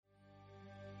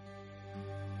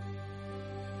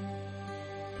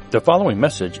The following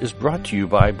message is brought to you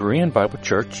by Berean Bible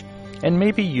Church and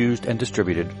may be used and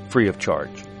distributed free of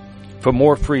charge. For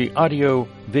more free audio,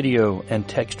 video, and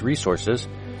text resources,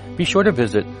 be sure to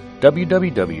visit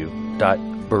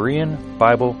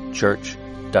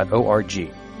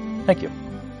www.bereanbiblechurch.org. Thank you.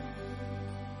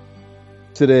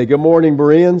 Today, good morning,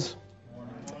 Bereans.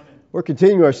 We're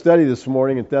continuing our study this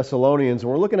morning in Thessalonians,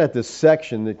 and we're looking at this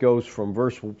section that goes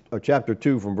from chapter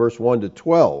 2, from verse 1 to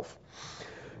 12.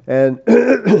 And,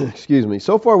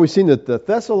 so far we've seen that the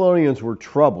Thessalonians were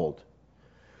troubled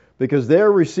because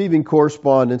they're receiving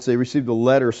correspondence. They received a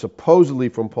letter supposedly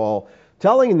from Paul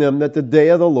telling them that the day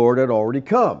of the Lord had already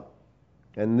come.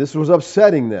 And this was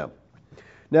upsetting them.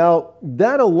 Now,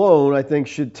 that alone, I think,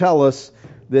 should tell us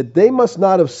that they must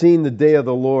not have seen the day of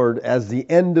the Lord as the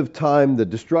end of time, the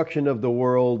destruction of the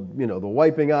world, the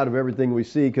wiping out of everything we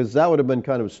see, because that would have been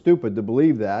kind of stupid to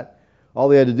believe that. All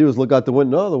they had to do was look out the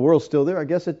window. No, the world's still there. I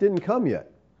guess it didn't come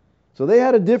yet. So they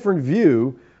had a different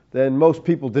view than most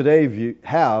people today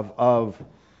have of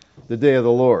the day of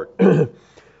the Lord.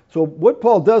 So what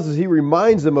Paul does is he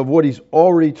reminds them of what he's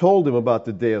already told them about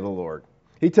the day of the Lord.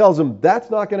 He tells them that's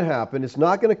not going to happen. It's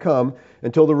not going to come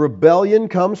until the rebellion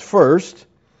comes first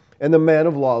and the man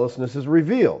of lawlessness is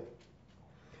revealed.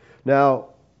 Now,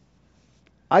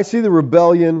 I see the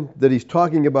rebellion that he's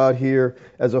talking about here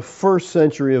as a first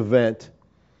century event.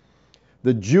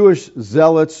 The Jewish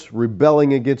zealots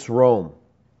rebelling against Rome.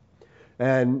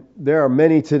 And there are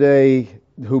many today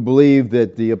who believe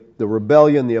that the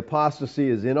rebellion, the apostasy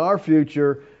is in our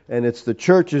future, and it's the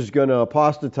church is going to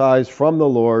apostatize from the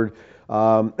Lord.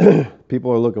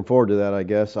 People are looking forward to that, I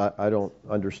guess. I don't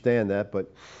understand that, but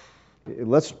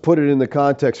let's put it in the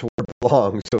context where it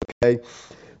belongs, okay?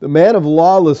 The man of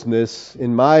lawlessness,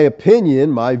 in my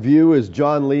opinion, my view is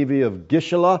John Levy of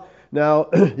Gisela. Now,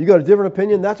 you got a different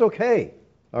opinion, that's okay,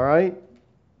 all right?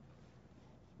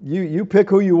 You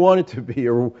pick who you want it to be,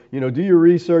 or do your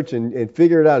research and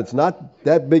figure it out. It's not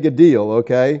that big a deal,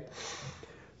 okay?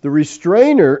 The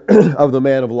restrainer of the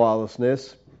man of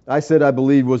lawlessness, I said I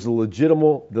believe was the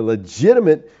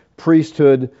legitimate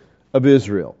priesthood of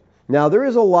Israel. Now, there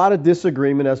is a lot of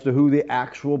disagreement as to who the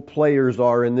actual players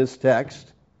are in this text.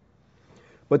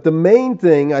 But the main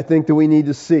thing I think that we need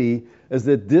to see is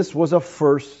that this was a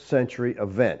first century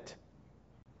event.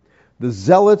 The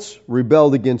zealots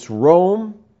rebelled against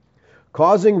Rome,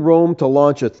 causing Rome to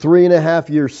launch a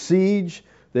 3.5-year siege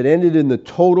that ended in the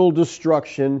total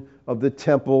destruction of the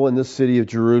temple and the city of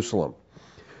Jerusalem.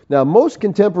 Now, most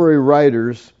contemporary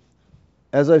writers,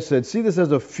 as I said, see this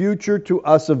as a future to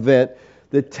us event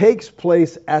that takes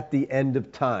place at the end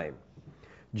of time.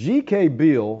 G.K.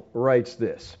 Beale writes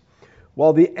this: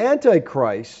 while the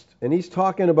Antichrist, and he's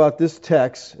talking about this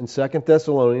text in 2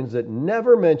 Thessalonians that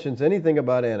never mentions anything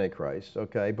about Antichrist,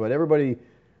 okay, but everybody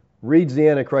reads the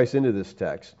Antichrist into this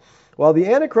text. While the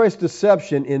Antichrist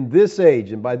deception in this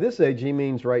age, and by this age he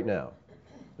means right now,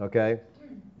 okay,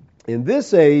 in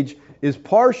this age is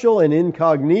partial and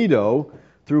incognito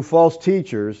through false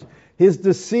teachers, his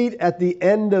deceit at the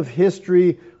end of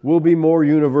history will be more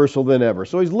universal than ever.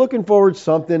 So he's looking forward to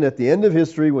something at the end of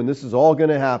history when this is all going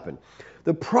to happen.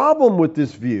 The problem with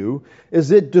this view is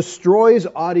it destroys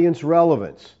audience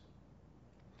relevance.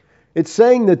 It's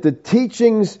saying that the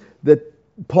teachings that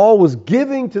Paul was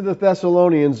giving to the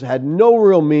Thessalonians had no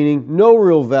real meaning, no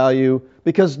real value,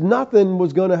 because nothing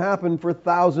was going to happen for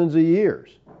thousands of years.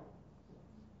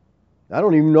 I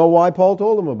don't even know why Paul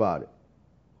told them about it.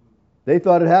 They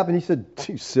thought it happened. He said,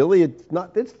 silly,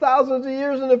 it's thousands of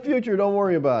years in the future, don't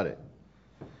worry about it.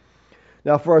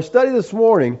 Now, for our study this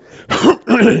morning,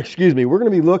 we're going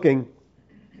to be looking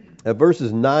at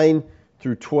verses 9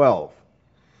 through 12.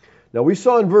 Now, we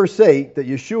saw in verse 8 that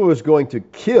Yeshua is going to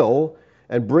kill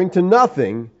and bring to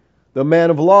nothing the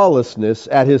man of lawlessness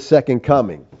at his second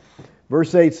coming.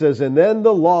 Verse 8 says, and then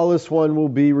the lawless one will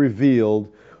be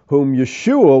revealed, whom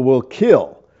Yeshua will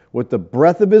kill with the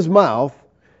breath of his mouth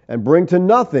and bring to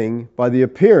nothing by the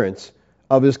appearance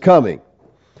of his coming.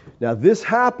 Now, this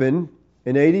happened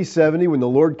in AD 70 when the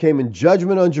Lord came in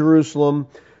judgment on Jerusalem,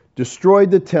 destroyed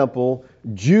the temple.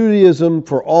 Judaism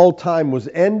for all time was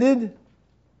ended.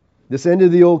 This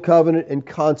ended the old covenant and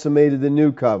consummated the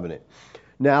new covenant.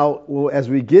 Now, as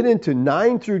we get into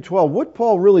 9 through 12, what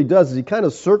Paul really does is he kind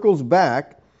of circles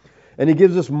back and he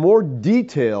gives us more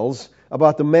details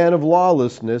about the man of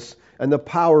lawlessness and the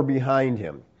power behind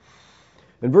him.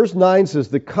 And verse 9 says,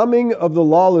 the coming of the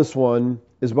lawless one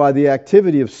is by the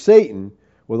activity of Satan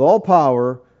with all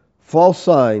power, false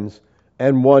signs,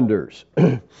 and wonders.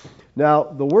 Now,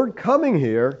 the word coming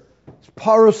here is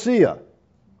parousia.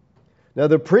 Now,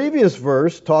 the previous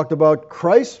verse talked about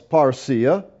Christ's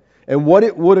parousia and what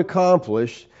it would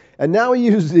accomplish. And now he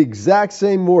uses the exact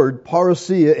same word,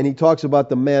 parousia, and he talks about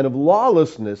the man of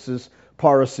lawlessness is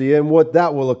parousia and what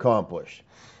that will accomplish.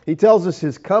 He tells us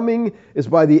his coming is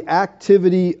by the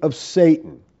activity of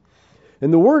Satan.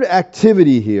 And the word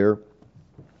activity here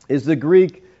is the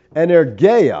Greek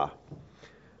energeia,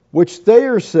 which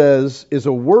Thayer says is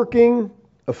a working,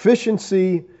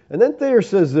 efficiency, and then Thayer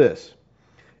says this: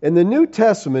 in the New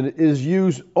Testament it is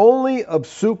used only of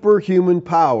superhuman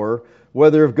power,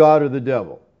 whether of God or the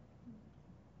devil.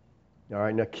 All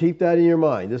right, now keep that in your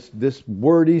mind. This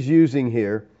word he's using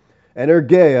here,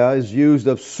 energeia, is used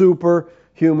of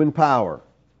superhuman power,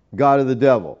 God or the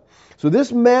devil. So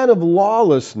this man of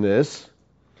lawlessness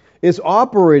is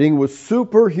operating with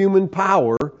superhuman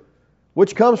power,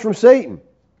 which comes from Satan.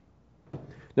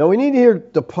 Now we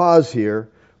need to pause here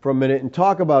for a minute and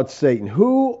talk about Satan.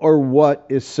 Who or what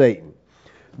is Satan?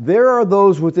 There are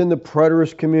those within the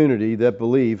preterist community that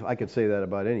believe, I could say that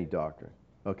about any doctrine,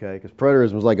 okay? Because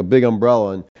preterism is like a big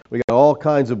umbrella, and we got all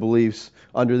kinds of beliefs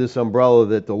under this umbrella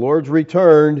that the Lord's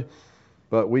returned,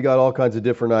 but we got all kinds of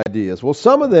different ideas. Well,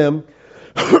 some of them,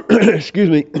 excuse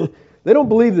me, they don't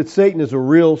believe that Satan is a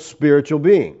real spiritual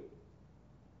being.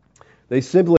 They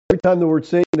simply, every time the word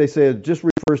Satan, they say it just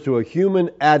refers to a human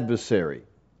adversary.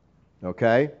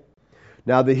 Okay?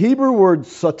 Now, the Hebrew word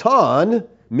Satan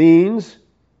means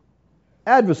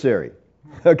adversary.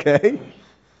 Okay?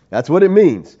 That's what it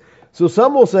means. So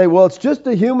some will say, well, it's just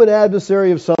a human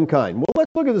adversary of some kind. Well,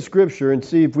 let's look at the Scripture and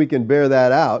see if we can bear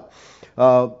that out.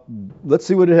 Let's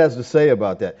see what it has to say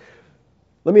about that.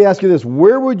 Let me ask you this.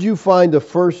 Where would you find the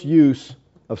first use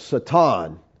of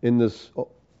Satan in the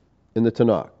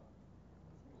Tanakh?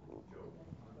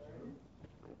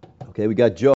 Okay, we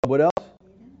got Job. What else?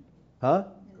 Huh?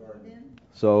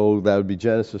 So that would be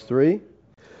Genesis 3.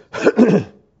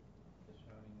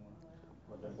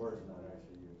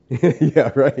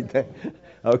 Yeah, right.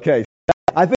 Okay.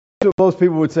 I think most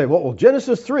people would say, well,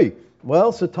 Genesis 3.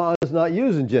 Well, Satan is not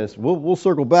used in Genesis. We'll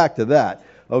circle back to that.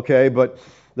 Okay, but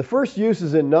the first use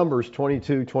is in Numbers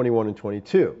 22, 21, and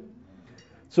 22.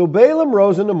 So Balaam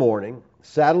rose in the morning,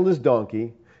 saddled his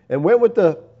donkey, and went with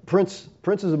the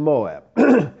princes of Moab.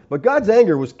 But God's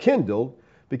anger was kindled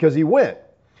because he went.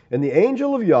 And the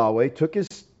angel of Yahweh took his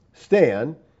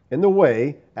stand in the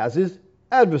way as his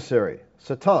adversary,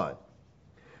 Satan.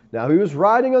 Now he was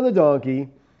riding on the donkey,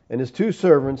 and his two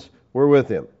servants were with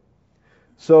him.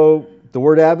 So the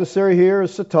word adversary here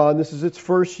is Satan. This is its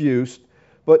first use.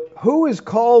 But who is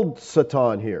called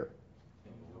Satan here?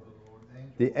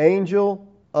 The angel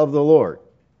of the Lord.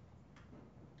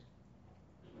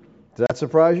 Does that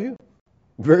surprise you?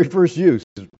 Very first use.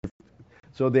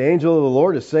 So the angel of the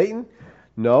Lord is Satan?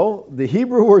 No. The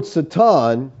Hebrew word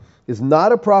Satan is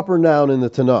not a proper noun in the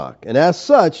Tanakh. And as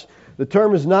such, the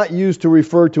term is not used to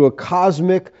refer to a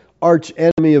cosmic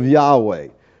archenemy of Yahweh.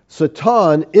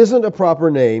 Satan isn't a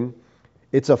proper name.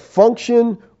 It's a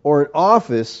function or an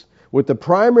office with the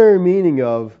primary meaning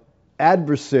of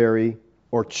adversary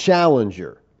or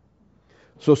challenger.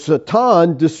 So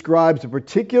Satan describes a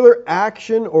particular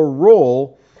action or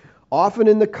role, often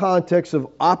in the context of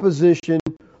opposition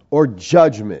or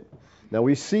judgment. Now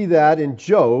we see that in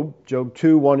Job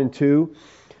 2, 1 and 2.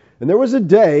 And there was a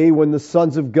day when the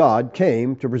sons of God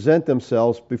came to present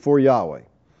themselves before Yahweh.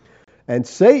 And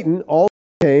Satan also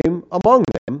came among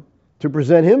them to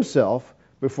present himself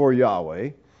before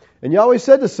Yahweh. And Yahweh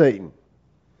said to Satan,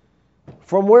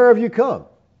 "From where have you come?"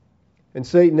 And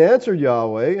Satan answered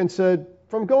Yahweh and said,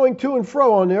 "From going to and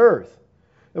fro on the earth,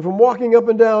 and from walking up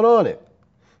and down on it."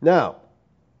 Now,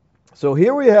 so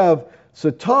here we have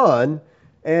Satan,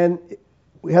 and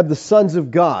we have the sons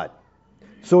of God.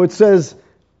 So it says,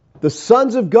 the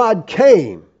sons of God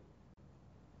came.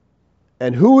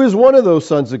 And who is one of those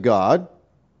sons of God?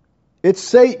 It's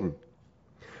Satan.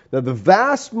 Now, the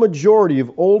vast majority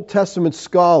of Old Testament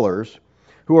scholars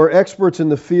who are experts in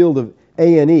the field of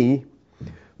A&E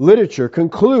literature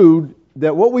conclude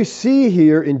that what we see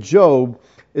here in Job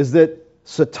is that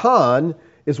Satan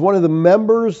is one of the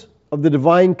members of the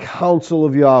divine council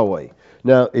of Yahweh.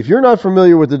 Now, if you're not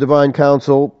familiar with the divine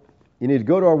council, you need to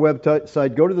go to our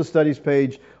website, go to the studies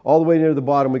page, all the way near the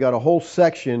bottom. We got a whole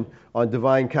section on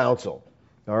divine council.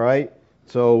 All right?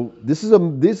 So this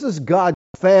is God's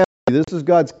family. This is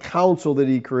God's council that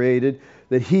he created,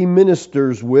 that he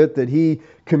ministers with, that he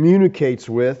communicates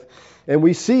with. And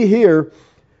we see here,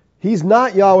 he's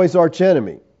not Yahweh's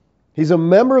archenemy. He's a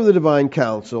member of the divine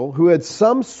council who had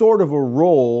some sort of a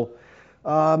role,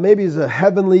 maybe as a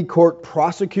heavenly court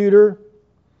prosecutor.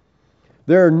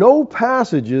 There are no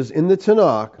passages in the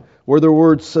Tanakh where the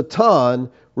word Satan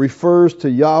refers to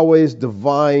Yahweh's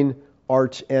divine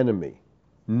archenemy.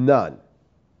 None.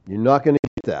 You're not going to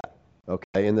that,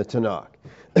 okay, in the Tanakh.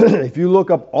 If you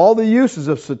look up all the uses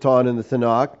of Satan in the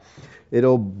Tanakh,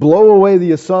 it'll blow away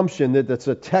the assumption that that's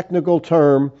a technical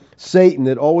term, Satan,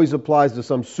 that always applies to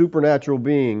some supernatural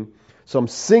being, some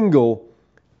single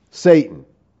Satan.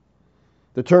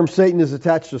 The term Satan is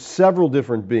attached to several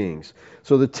different beings.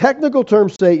 So the technical term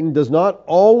Satan does not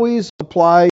always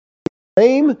apply to the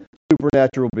same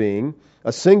supernatural being,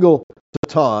 a single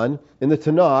Satan, in the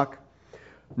Tanakh,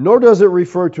 nor does it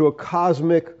refer to a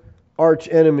cosmic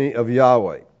archenemy of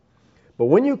Yahweh. But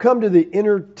when you come to the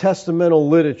intertestamental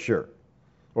literature,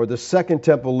 or the Second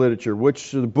Temple literature,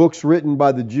 which are the books written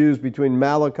by the Jews between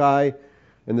Malachi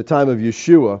and the time of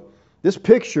Yeshua, this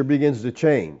picture begins to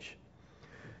change.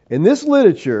 In this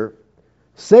literature,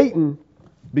 Satan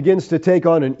begins to take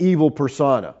on an evil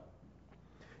persona.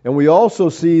 And we also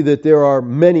see that there are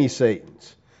many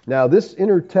Satans. Now, this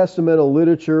intertestamental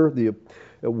literature,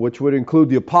 which would include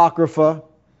the Apocrypha,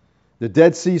 the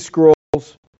Dead Sea Scrolls,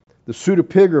 the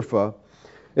Pseudepigrapha,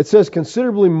 it says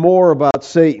considerably more about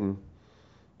Satan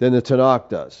than the Tanakh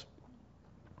does.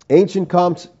 Ancient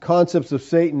concepts of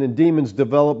Satan and demons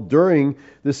developed during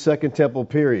this Second Temple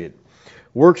period.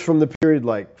 Works from the period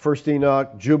like First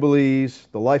Enoch, Jubilees,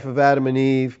 the life of Adam and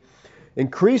Eve,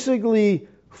 increasingly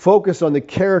focus on the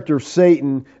character of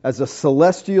Satan as a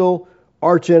celestial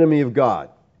archenemy of God.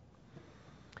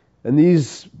 And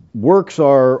these works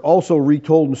are also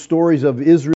retold in stories of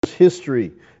Israel's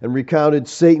history and recounted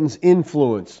Satan's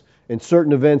influence in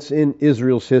certain events in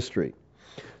Israel's history.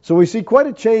 So we see quite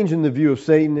a change in the view of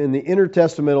Satan in the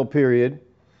intertestamental period,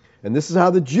 and this is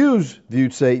how the Jews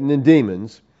viewed Satan and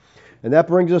demons. And that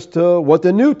brings us to what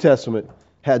the New Testament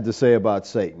had to say about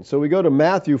Satan. So we go to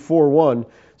Matthew 4:1. It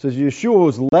says, Yeshua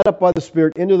was led up by the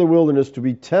Spirit into the wilderness to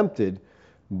be tempted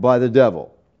by the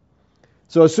devil.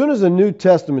 So as soon as the New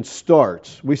Testament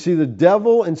starts, we see the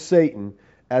devil and Satan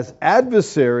as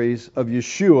adversaries of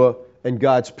Yeshua and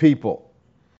God's people.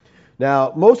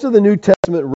 Now, most of the New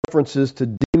Testament references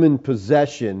to demon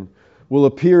possession will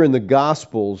appear in the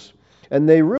Gospels, and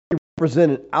they really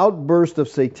represent an outburst of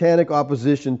satanic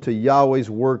opposition to Yahweh's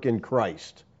work in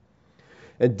Christ.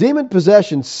 And demon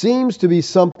possession seems to be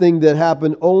something that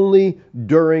happened only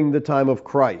during the time of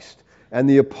Christ and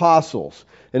the apostles.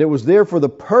 And it was there for the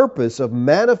purpose of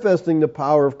manifesting the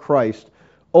power of Christ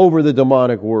over the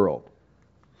demonic world.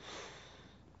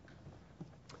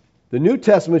 The New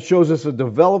Testament shows us a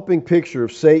developing picture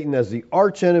of Satan as the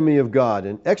archenemy of God,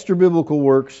 and extra-biblical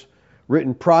works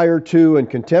written prior to and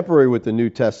contemporary with the New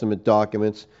Testament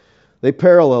documents, they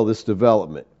parallel this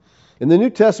development. In the New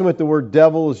Testament, the word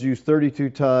devil is used 32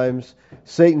 times,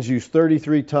 Satan's used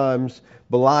 33 times,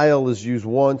 Belial is used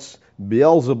once,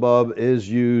 Beelzebub is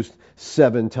used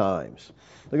 7 times.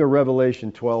 Look at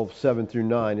Revelation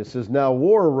 12:7-9. It says, Now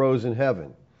war arose in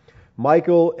heaven,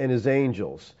 Michael and his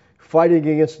angels, fighting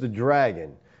against the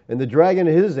dragon, and the dragon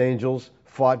and his angels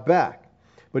fought back.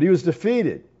 But he was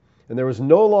defeated, and there was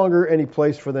no longer any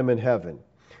place for them in heaven.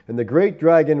 And the great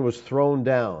dragon was thrown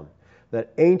down,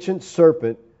 that ancient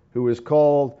serpent who is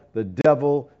called the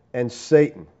devil and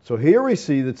Satan. So here we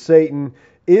see that Satan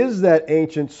is that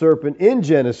ancient serpent in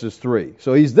Genesis 3.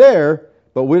 So he's there,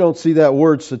 but we don't see that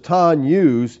word Satan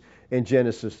used in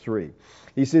Genesis 3.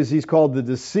 He says he's called the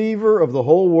deceiver of the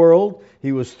whole world.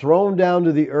 He was thrown down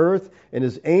to the earth, and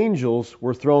his angels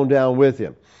were thrown down with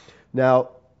him. Now,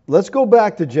 let's go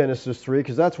back to Genesis 3,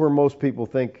 because that's where most people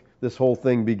think this whole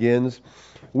thing begins.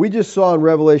 We just saw in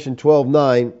Revelation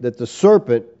 12:9 that the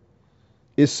serpent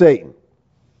is Satan.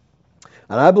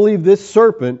 And I believe this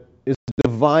serpent is a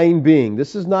divine being.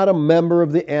 This is not a member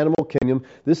of the animal kingdom.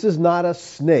 This is not a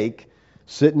snake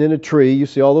sitting in a tree. You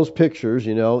see all those pictures,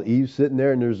 Eve sitting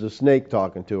there and there's a snake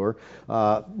talking to her.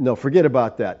 No, forget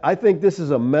about that. I think this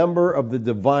is a member of the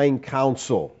divine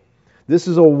council. This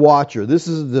is a watcher. This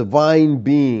is a divine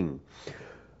being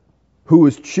who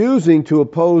is choosing to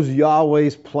oppose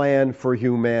Yahweh's plan for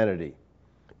humanity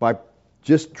by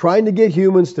just trying to get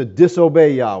humans to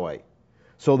disobey Yahweh.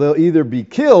 So they'll either be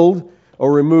killed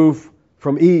or removed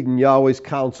from Eden, Yahweh's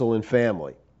counsel and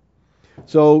family.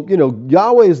 So,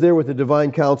 Yahweh is there with the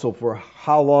divine counsel for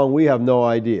how long, we have no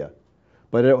idea.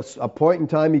 But at a point in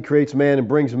time, He creates man and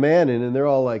brings man in, and they're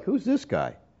all like, who's this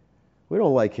guy? We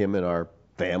don't like him in our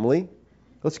family.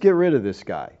 Let's get rid of this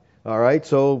guy. All right,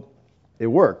 so it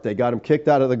worked. They got him kicked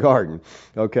out of the garden.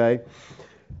 Okay?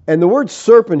 And the word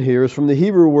serpent here is from the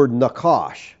Hebrew word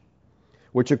nakash,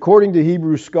 which according to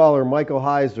Hebrew scholar Michael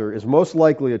Heiser is most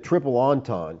likely a triple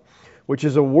entente, which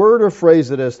is a word or phrase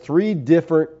that has 3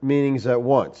 different meanings at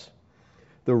once.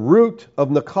 The root of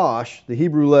nakash, the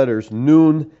Hebrew letters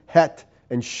nun, het,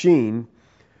 and shin,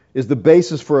 is the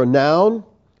basis for a noun,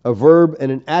 a verb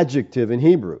and an adjective in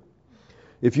Hebrew.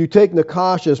 If you take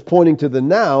Nakash as pointing to the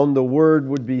noun, the word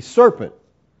would be serpent.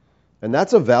 And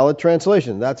that's a valid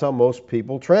translation. That's how most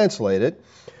people translate it.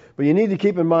 But you need to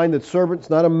keep in mind that serpent's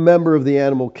not a member of the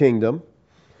animal kingdom.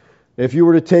 If you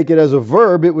were to take it as a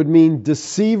verb, it would mean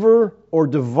deceiver or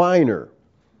diviner.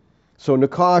 So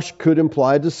Nakash could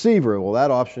imply deceiver. Well,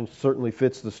 that option certainly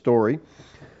fits the story.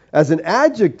 As an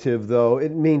adjective, though,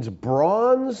 it means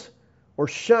bronze or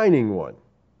shining one.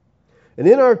 And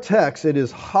in our text, it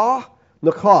is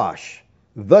Ha-Nakash,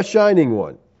 the shining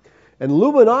one. And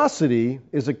luminosity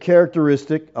is a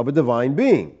characteristic of a divine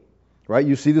being. Right?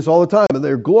 You see this all the time. And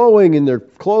they're glowing and their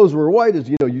clothes were white. As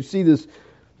you see this.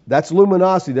 That's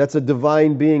luminosity. That's a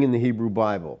divine being in the Hebrew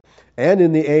Bible. And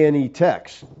in the A&E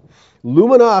text.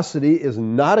 Luminosity is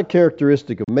not a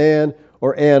characteristic of man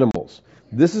or animals.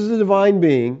 This is a divine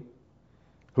being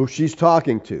who she's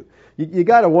talking to. You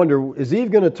got to wonder, is Eve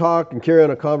going to talk and carry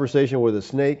on a conversation with a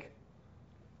snake?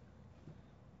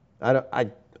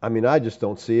 I just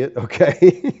don't see it,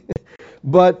 okay?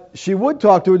 But she would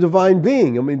talk to a divine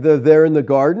being. I mean, they're there in the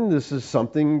garden. This is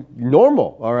something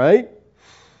normal, all right?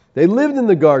 They lived in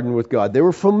the garden with God. They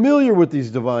were familiar with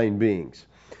these divine beings.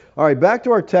 All right, back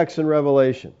to our text in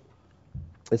Revelation.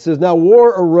 It says, now war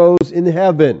arose in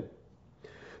heaven.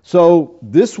 So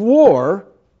this war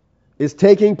is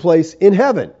taking place in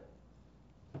heaven.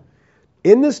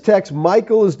 In this text,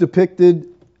 Michael is depicted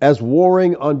as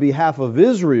warring on behalf of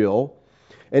Israel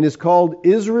and is called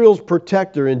Israel's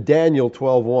protector in Daniel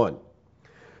 12:1.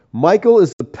 Michael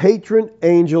is the patron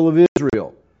angel of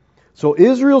Israel. So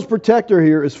Israel's protector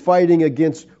here is fighting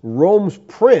against Rome's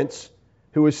prince,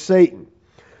 who is Satan.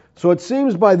 So it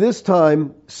seems by this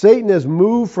time, Satan has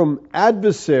moved from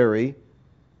adversary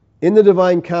in the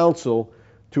divine council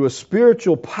to a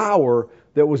spiritual power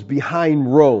that was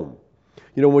behind Rome.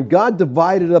 When God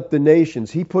divided up the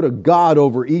nations, He put a god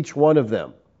over each one of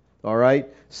them. All right?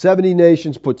 70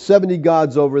 nations, put 70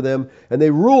 gods over them, and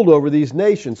they ruled over these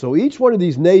nations. So each one of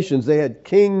these nations, they had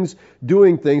kings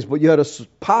doing things, but you had a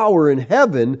power in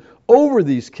heaven over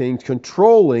these kings,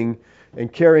 controlling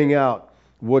and carrying out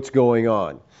what's going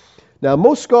on. Now,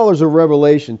 most scholars of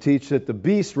Revelation teach that the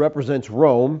beast represents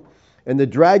Rome, and the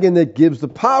dragon that gives the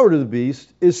power to the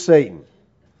beast is Satan.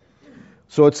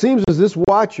 So it seems as this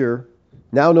watcher,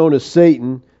 now known as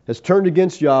Satan, has turned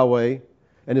against Yahweh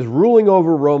and is ruling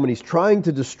over Rome, and he's trying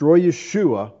to destroy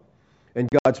Yeshua and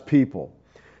God's people.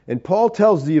 And Paul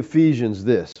tells the Ephesians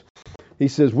this. He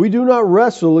says, we do not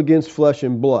wrestle against flesh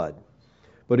and blood,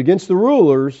 but against the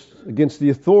rulers, against the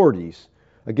authorities,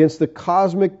 against the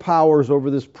cosmic powers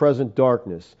over this present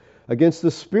darkness, against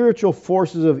the spiritual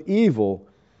forces of evil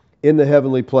in the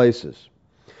heavenly places.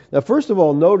 Now, first of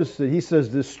all, notice that he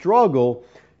says this struggle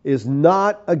is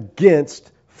not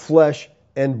against flesh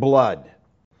and blood.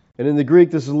 And in the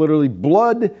Greek, this is literally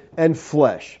blood and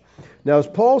flesh. Now, is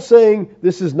Paul saying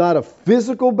this is not a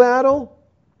physical battle?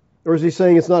 Or is he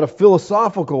saying it's not a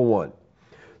philosophical one?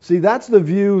 See, that's the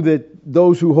view that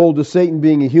those who hold to Satan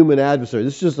being a human adversary.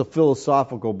 This is just a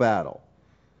philosophical battle.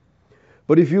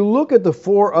 But if you look at the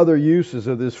four other uses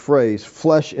of this phrase,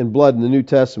 flesh and blood in the New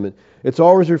Testament, it's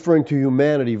always referring to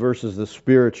humanity versus the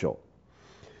spiritual.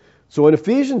 So in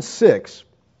Ephesians 6,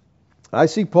 I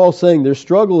see Paul saying their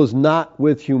struggle is not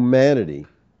with humanity.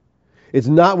 It's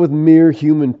not with mere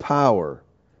human power.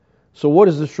 So what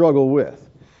is the struggle with?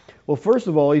 Well, first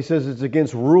of all, he says it's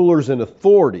against rulers and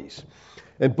authorities.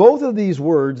 And both of these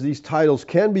words, these titles,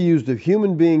 can be used of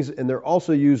human beings, and they're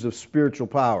also used of spiritual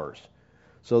powers.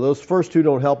 So those first two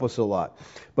don't help us a lot.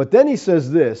 But then he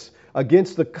says this,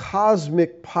 against the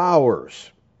cosmic powers.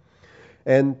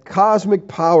 And cosmic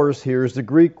powers here is the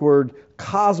Greek word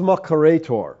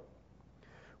kosmokerator,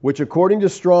 which according to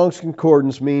Strong's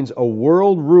Concordance means a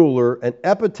world ruler, an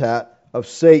epithet of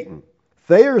Satan.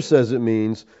 Thayer says it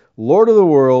means Lord of the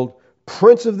world,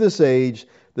 prince of this age,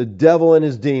 the devil and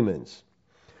his demons.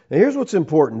 Now here's what's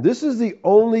important. This is the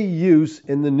only use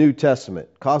in the New Testament,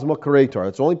 kosmokerator.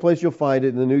 It's the only place you'll find it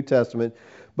in the New Testament.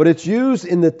 But it's used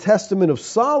in the Testament of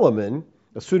Solomon,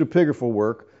 a pseudepigraphal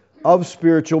work, of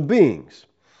spiritual beings.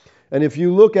 And if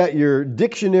you look at your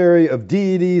dictionary of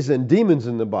deities and demons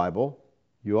in the Bible,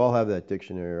 you all have that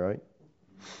dictionary, right?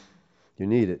 You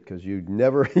need it because you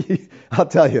never, I'll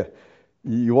tell you,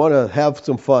 you want to have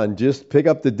some fun, just pick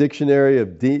up the dictionary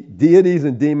of deities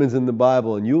and demons in the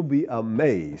Bible and you'll be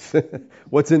amazed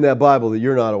what's in that Bible that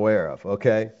you're not aware of,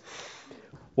 okay?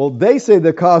 Well, they say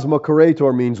the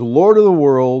kosmokerator means Lord of the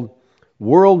world,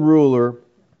 world ruler.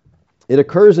 It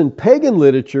occurs in pagan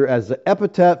literature as the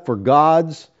epithet for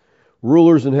gods,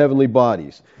 rulers, and heavenly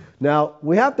bodies. Now,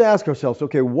 we have to ask ourselves,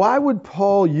 okay, why would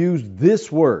Paul use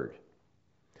this word?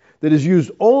 that is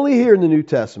used only here in the New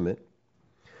Testament,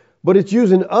 but it's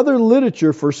used in other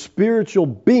literature for spiritual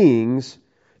beings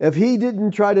if he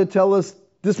didn't try to tell us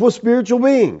this was spiritual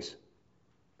beings?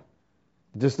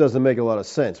 It just doesn't make a lot of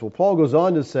sense. Well, Paul goes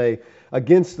on to say,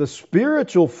 against the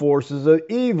spiritual forces of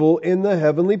evil in the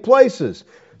heavenly places.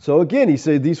 So again, he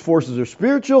said these forces are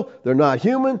spiritual, they're not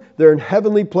human, they're in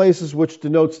heavenly places, which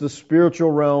denotes the spiritual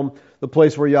realm, the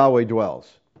place where Yahweh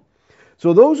dwells.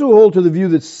 So those who hold to the view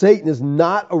that Satan is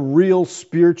not a real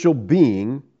spiritual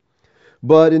being,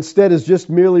 but instead is just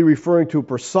merely referring to a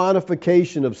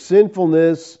personification of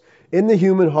sinfulness in the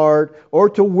human heart or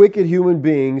to wicked human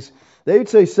beings, they would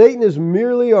say Satan is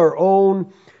merely our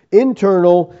own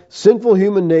internal sinful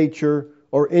human nature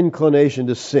or inclination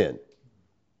to sin.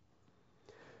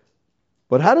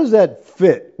 But how does that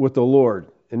fit with the Lord?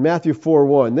 In Matthew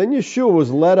 4:1, then Yeshua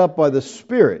was led up by the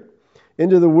Spirit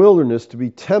into the wilderness to be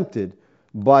tempted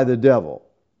by the devil.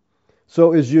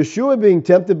 So is Yeshua being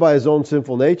tempted by his own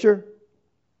sinful nature?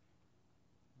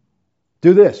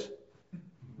 Do this.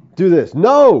 Do this.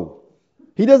 No!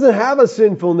 He doesn't have a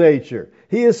sinful nature.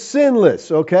 He is sinless,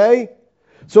 okay?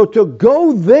 So to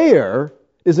go there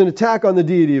is an attack on the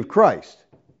deity of Christ.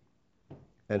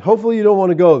 And hopefully you don't want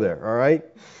to go there, all right?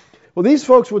 Well, these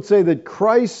folks would say that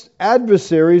Christ's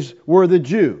adversaries were the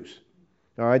Jews.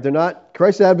 All right, they're not,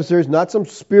 Christ's adversaries, not some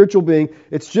spiritual being,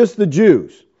 it's just the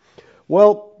Jews.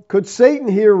 Well, could Satan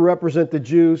here represent the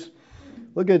Jews?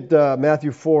 Look at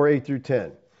Matthew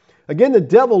 4:8-10. Again, the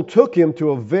devil took him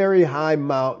to a very high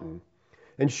mountain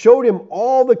and showed him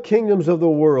all the kingdoms of the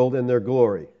world and their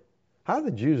glory. How are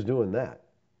the Jews doing that?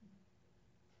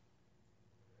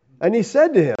 And he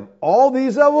said to him, all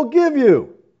these I will give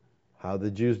you. How are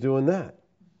the Jews doing that?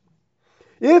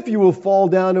 If you will fall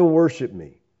down and worship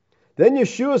me. Then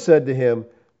Yeshua said to him,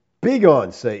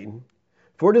 begone, Satan,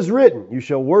 for it is written, you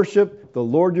shall worship the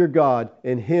Lord your God,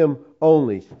 and him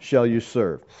only shall you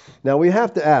serve. Now we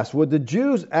have to ask, would the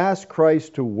Jews ask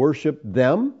Christ to worship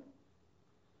them?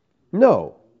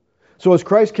 No. So is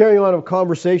Christ carrying on a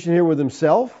conversation here with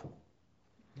himself?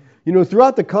 You know,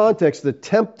 throughout the context, the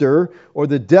tempter or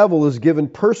the devil is given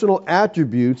personal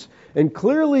attributes and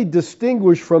clearly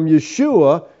distinguished from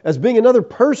Yeshua as being another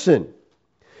person.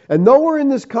 And nowhere in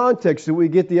this context do we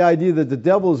get the idea that the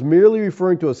devil is merely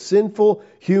referring to a sinful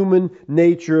human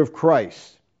nature of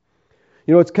Christ.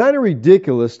 You know, it's kind of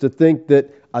ridiculous to think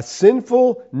that a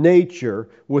sinful nature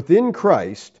within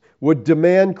Christ would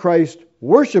demand Christ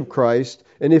worship Christ,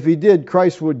 and if he did,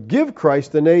 Christ would give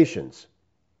Christ the nations.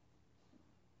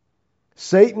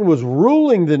 Satan was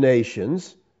ruling the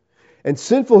nations, and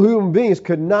sinful human beings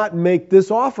could not make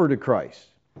this offer to Christ.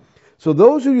 So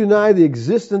those who deny the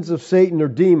existence of Satan or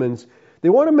demons, they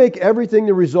want to make everything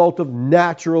the result of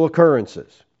natural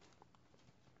occurrences.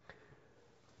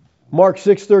 Mark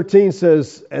 6:13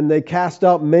 says, and they cast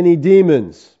out many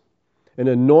demons and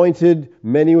anointed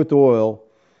many with oil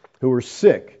who were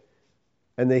sick,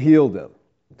 and they healed them.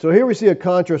 So here we see a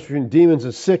contrast between demons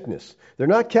and sickness. They're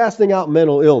not casting out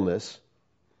mental illness.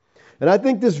 And I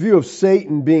think this view of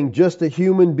Satan being just a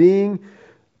human being,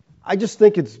 I just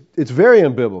think it's very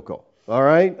unbiblical. All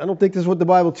right? I don't think this is what the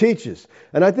Bible teaches.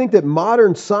 And I think that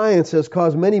modern science has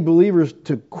caused many believers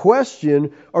to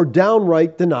question or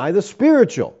downright deny the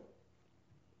spiritual.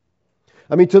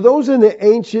 I mean, to those in the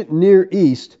ancient Near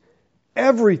East,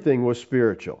 everything was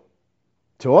spiritual.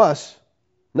 To us,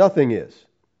 nothing is.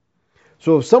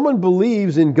 So if someone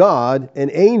believes in God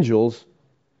and angels,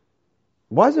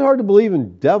 why is it hard to believe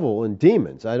in devil and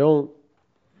demons? I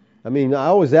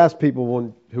always ask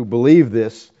people who believe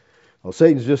this, well,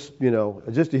 Satan's just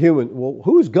a human. Well,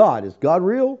 who's God? Is God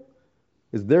real?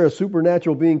 Is there a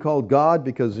supernatural being called God?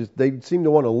 Because they seem to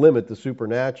want to limit the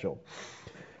supernatural.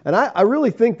 And I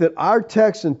really think that our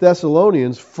text in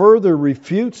Thessalonians further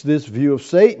refutes this view of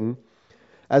Satan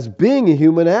as being a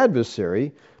human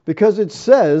adversary, because it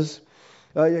says,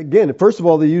 again, first of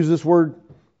all, they use this word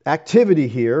activity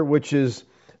here, which is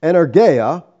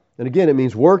energeia. And again, it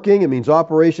means working, it means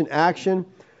operation, action.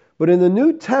 But in the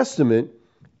New Testament,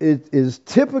 it is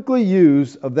typically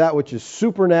used of that which is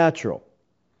supernatural,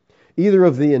 either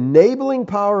of the enabling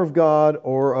power of God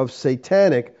or of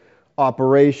satanic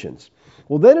operations.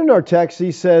 Well, then in our text,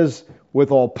 he says, with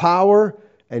all power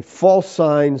and false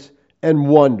signs and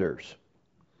wonders.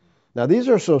 Now, these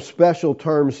are some special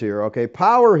terms here, okay?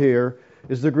 Power here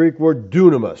is the Greek word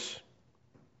dunamis.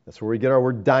 That's where we get our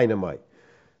word dynamite.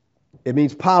 It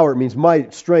means power, it means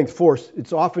might, strength, force.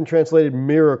 It's often translated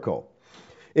miracle.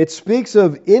 It speaks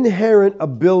of inherent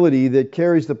ability that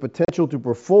carries the potential to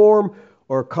perform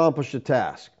or accomplish a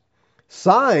task.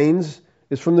 Signs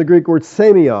is from the Greek word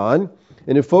semeion,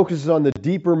 and it focuses on the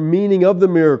deeper meaning of the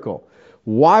miracle.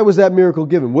 Why was that miracle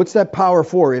given? What's that power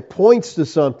for? It points to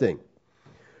something.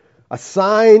 A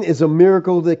sign is a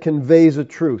miracle that conveys a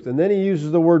truth. And then he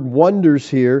uses the word wonders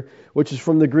here, which is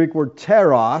from the Greek word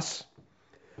teros.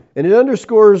 And it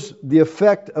underscores the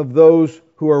effect of those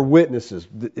who are witnesses.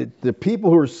 The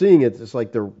people who are seeing it, it's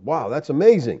like wow, that's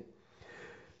amazing.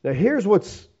 Now here's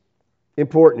what's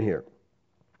important here.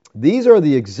 These are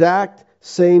the exact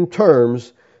same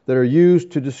terms that are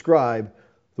used to describe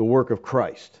the work of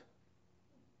Christ.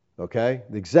 Okay?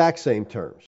 The exact same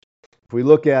terms. If we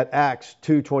look at Acts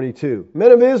 2:22,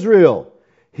 men of Israel,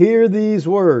 hear these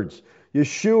words.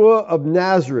 Yeshua of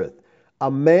Nazareth,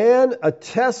 a man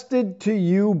attested to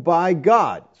you by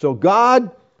God. So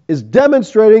God is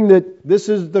demonstrating that this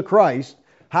is the Christ.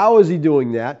 How is he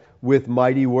doing that? With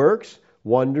mighty works,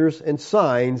 wonders, and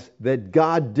signs that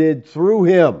God did through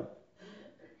him.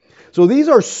 So these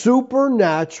are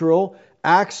supernatural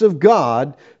acts of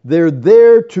God. They're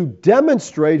there to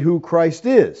demonstrate who Christ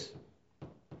is.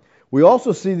 We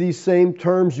also see these same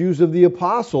terms used of the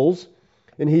apostles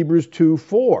in Hebrews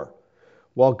 2:4.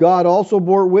 While God also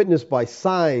bore witness by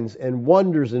signs and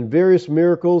wonders and various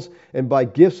miracles and by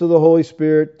gifts of the Holy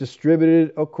Spirit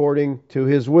distributed according to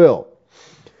his will.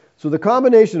 So the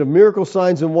combination of miracle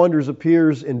signs and wonders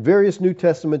appears in various New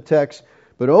Testament texts,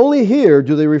 but only here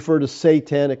do they refer to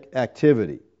satanic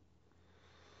activity.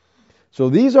 So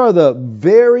these are the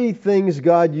very things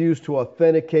God used to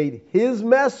authenticate his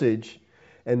message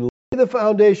and lay the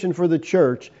foundation for the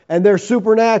church, and they're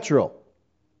supernatural.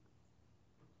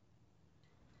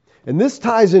 And this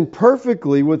ties in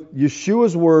perfectly with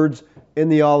Yeshua's words in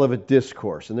the Olivet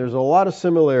Discourse. And there's a lot of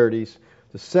similarities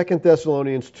to 2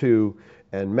 Thessalonians 2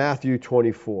 and Matthew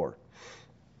 24.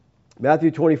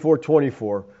 Matthew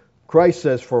 24:24, Christ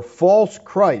says, "For false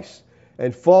Christs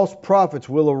and false prophets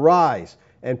will arise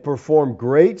and perform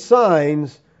great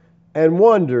signs and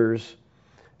wonders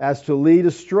as to lead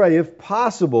astray, if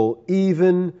possible,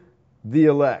 even the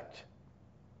elect."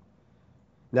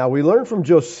 Now we learn from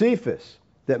Josephus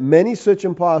that many such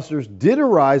impostors did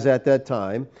arise at that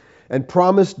time and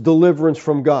promised deliverance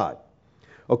from God.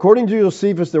 According to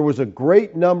Josephus, there was a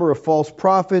great number of false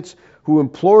prophets who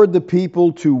implored the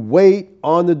people to wait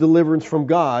on the deliverance from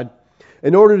God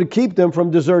in order to keep them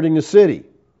from deserting the city.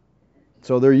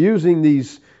 So they're using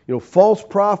these false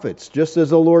prophets, just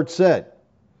as the Lord said.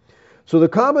 So the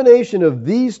combination of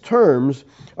these terms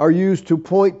are used to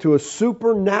point to a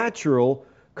supernatural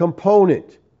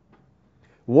component,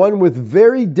 one with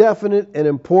very definite and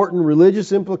important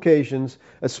religious implications,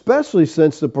 especially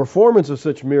since the performance of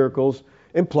such miracles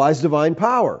implies divine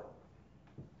power.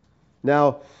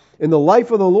 Now, in the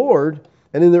life of the Lord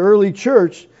and in the early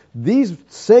church, these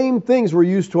same things were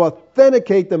used to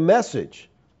authenticate the message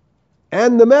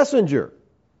and the messenger.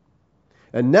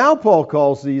 And now Paul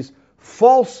calls these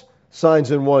false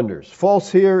signs and wonders. False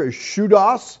here is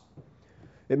shudos.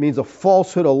 It means a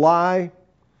falsehood, a lie.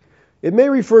 It may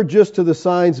refer just to the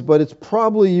signs, but it's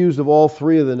probably used of all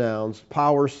three of the nouns,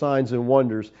 power, signs, and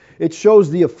wonders. It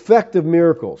shows the effect of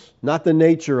miracles, not the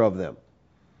nature of them.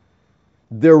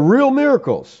 They're real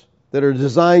miracles that are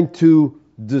designed to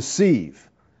deceive.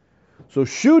 So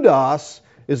shudos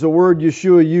is a word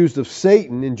Yeshua used of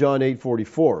Satan in John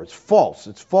 8:44. It's false.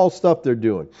 It's false stuff they're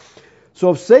doing.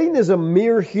 So if Satan is a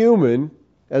mere human,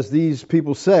 as these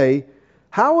people say,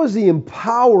 how is he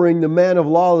empowering the man of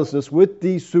lawlessness with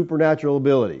these supernatural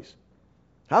abilities?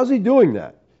 How's he doing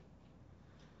that?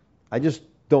 I just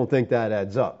don't think that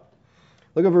adds up.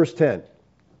 Look at verse 10.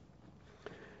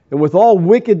 "And with all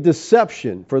wicked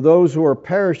deception for those who are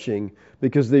perishing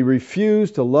because they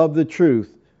refuse to love the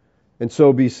truth and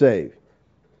so be saved."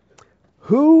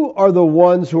 Who are the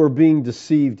ones who are being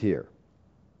deceived here?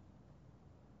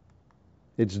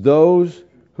 It's those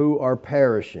who are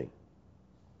perishing.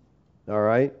 All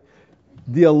right?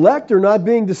 The elect are not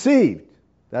being deceived.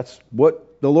 That's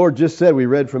what the Lord just said. We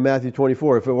read from Matthew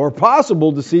 24. If it were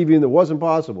possible, deceiving, it wasn't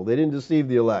possible. They didn't deceive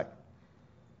the elect.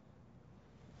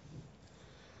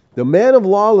 The man of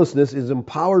lawlessness is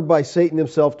empowered by Satan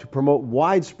himself to promote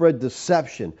widespread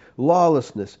deception,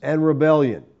 lawlessness, and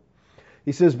rebellion.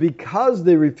 He says, because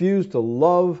they refuse to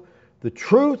love the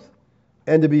truth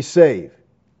and to be saved.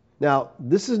 Now,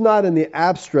 this is not in the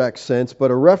abstract sense, but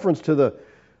a reference to the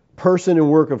person and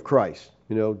work of Christ.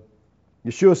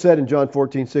 Yeshua said in John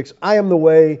 14:6, "I am the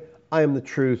way, I am the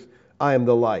truth, I am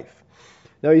the life."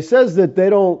 Now he says that they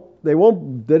don't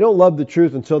love the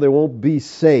truth, and so they won't be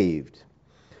saved.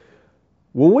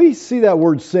 When we see that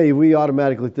word "saved," we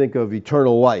automatically think of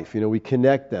eternal life. We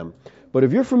connect them. But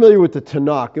if you're familiar with the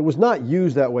Tanakh, it was not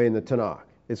used that way in the Tanakh.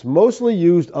 It's mostly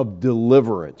used of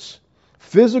deliverance,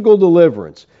 physical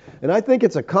deliverance. And I think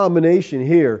it's a combination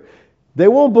here. They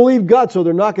won't believe God, so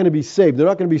they're not going to be saved. They're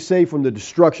not going to be saved from the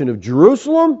destruction of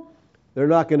Jerusalem. They're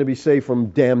not going to be saved from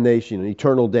damnation,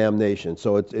 eternal damnation.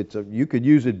 So you could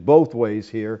use it both ways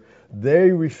here.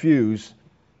 They refuse.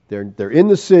 They're in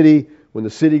the city. When the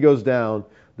city goes down,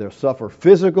 they'll suffer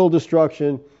physical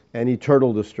destruction and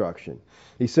eternal destruction.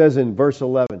 He says in verse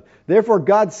 11, therefore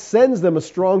God sends them a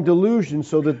strong delusion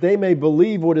so that they may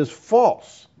believe what is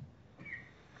false.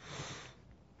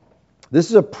 This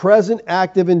is a present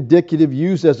active indicative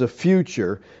used as a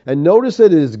future. And notice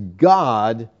that it is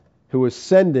God who is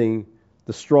sending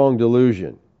the strong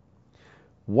delusion.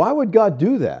 Why would God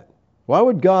do that? Why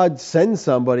would God send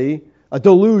somebody a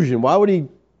delusion? Why would He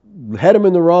head them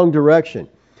in the wrong direction?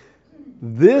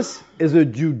 This is a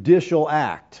judicial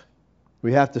act.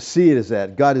 We have to see it as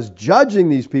that. God is judging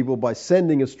these people by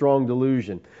sending a strong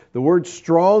delusion. The word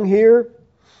strong here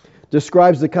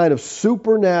describes the kind of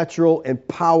supernatural and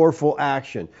powerful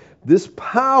action. This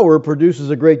power produces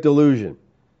a great delusion.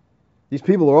 These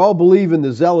people are all believing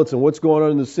the zealots and what's going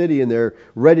on in the city, and they're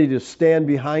ready to stand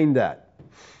behind that.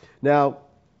 Now,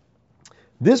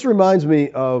 this reminds me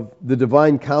of the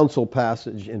divine counsel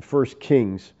passage in 1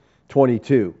 Kings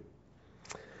 22.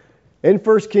 In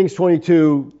 1 Kings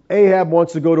 22, Ahab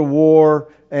wants to go to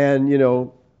war, and,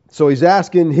 so he's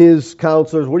asking his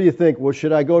counselors, what do you think? Well,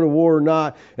 should I go to war or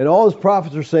not? And all his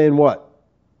prophets are saying what?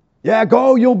 Yeah,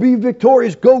 go, you'll be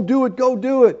victorious. Go do it, go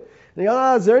do it. And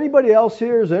is there anybody else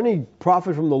here? Is there any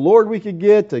prophet from the Lord we could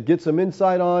get to get some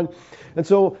insight on? And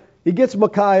so he gets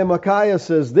Micaiah. Micaiah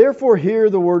says, therefore hear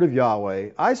the word of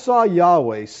Yahweh. I saw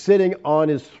Yahweh sitting on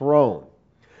His throne,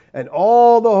 and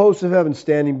all the hosts of heaven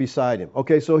standing beside Him.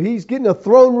 Okay, so he's getting a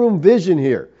throne room vision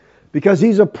here. Because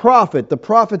he's a prophet. The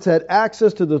prophets had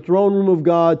access to the throne room of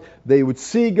God. They would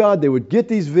see God. They would get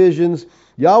these visions.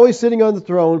 Yahweh sitting on the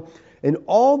throne. And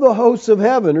all the hosts of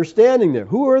heaven are standing there.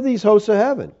 Who are these hosts of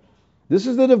heaven? This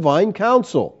is the divine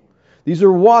council. These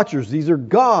are watchers. These are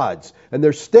gods. And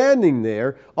they're standing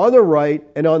there on the right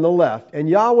and on the left. And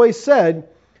Yahweh said,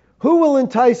 who will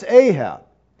entice Ahab,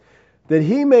 that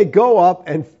he may go up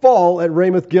and fall at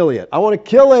Ramoth Gilead? I want to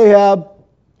kill Ahab.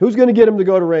 Who's going to get him to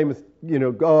go to Ramoth?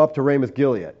 Go up to Ramoth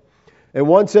Gilead. And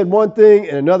one said one thing,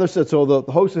 and another said, so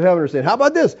the hosts of heaven are saying, how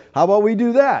about this? How about we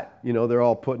do that? They're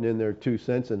all putting in their 2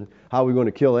 cents and how we're going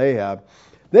to kill Ahab.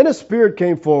 Then a spirit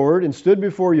came forward and stood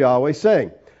before Yahweh, saying,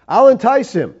 I'll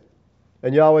entice him.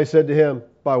 And Yahweh said to him,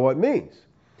 by what means?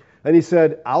 And he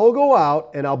said, I will go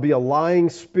out, and I'll be a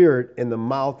lying spirit in the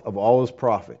mouth of all his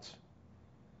prophets.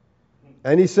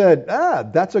 And he said,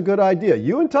 that's a good idea.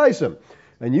 You entice him.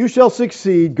 And you shall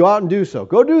succeed. Go out and do so.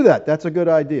 Go do that. That's a good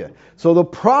idea. So the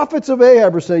prophets of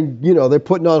Ahab are saying, they're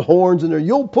putting on horns and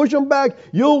you'll push them back.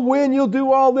 You'll win. You'll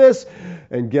do all this.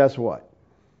 And guess what?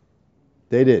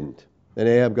 They didn't. And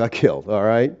Ahab got killed. All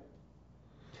right?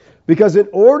 Because in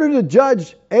order to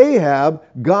judge Ahab,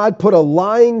 God put a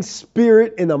lying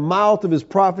spirit in the mouth of his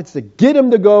prophets to get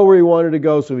him to go where he wanted to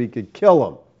go so he could kill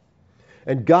him.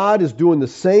 And God is doing the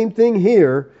same thing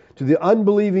here to the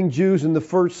unbelieving Jews in the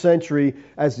first century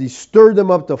as He stirred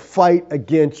them up to fight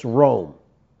against Rome.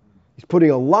 He's putting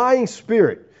a lying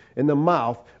spirit in the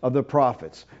mouth of the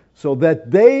prophets so that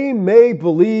they may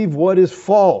believe what is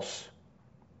false.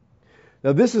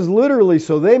 Now this is literally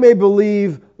so they may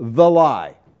believe the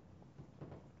lie.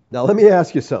 Now let me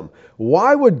ask you something.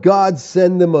 Why would God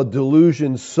send them a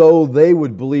delusion so they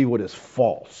would believe what is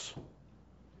false?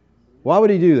 Why would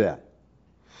He do that?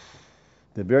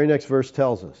 The very next verse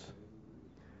tells us.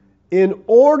 In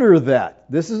order that,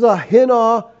 this is a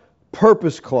hina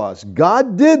purpose clause.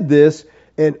 God did this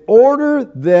in order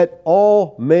that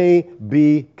all may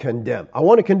be condemned. I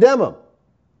want to condemn them.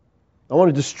 I want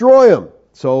to destroy them.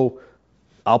 So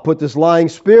I'll put this lying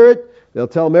spirit. They'll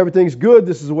tell them everything's good.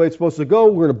 This is the way it's supposed to go.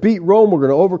 We're going to beat Rome. We're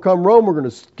going to overcome Rome. We're going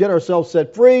to get ourselves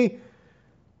set free.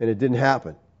 And it didn't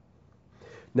happen.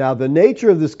 Now, the nature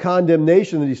of this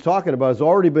condemnation that he's talking about has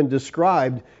already been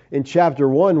described in chapter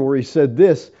 1 where he said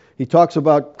this. He talks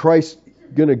about Christ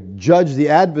going to judge the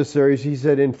adversaries. He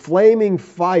said, in flaming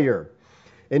fire,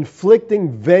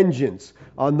 inflicting vengeance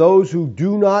on those who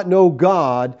do not know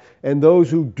God and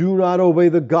those who do not obey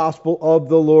the gospel of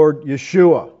the Lord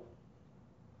Yeshua.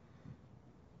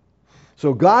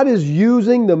 So God is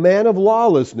using the man of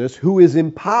lawlessness who is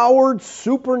empowered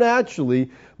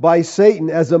supernaturally by Satan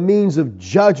as a means of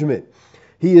judgment.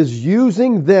 He is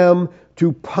using them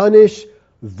to punish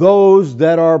those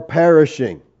that are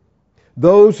perishing,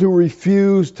 those who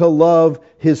refuse to love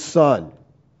His Son.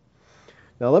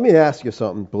 Now let me ask you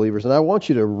something, believers, and I want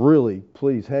you to really,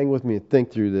 please hang with me and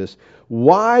think through this.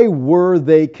 Why were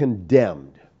they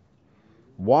condemned?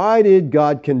 Why did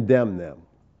God condemn them?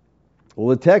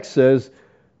 Well, the text says,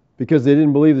 Because they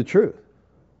didn't believe the truth.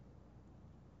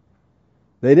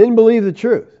 They didn't believe the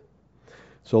truth.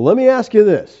 So let me ask you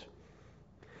this.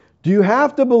 Do you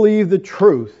have to believe the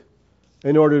truth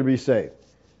in order to be saved?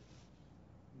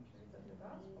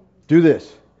 Do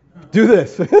this. Do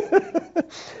this.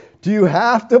 Do you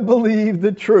have to believe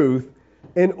the truth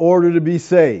in order to be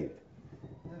saved?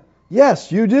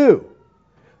 Yes, you do.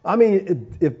 I mean,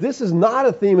 if this is not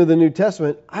a theme of the New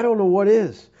Testament, I don't know what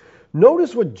is.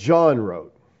 Notice what John wrote.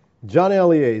 John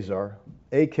Eleazar,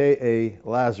 a.k.a.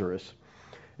 Lazarus,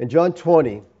 in John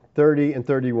 20, 30 and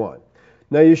 31.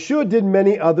 Now, Yeshua did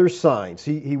many other signs.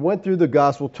 He went through the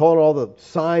gospel, taught all the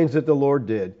signs that the Lord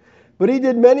did. But he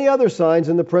did many other signs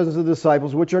in the presence of the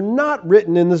disciples, which are not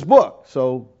written in this book.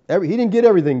 So he didn't get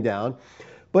everything down.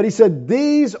 But he said,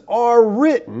 these are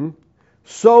written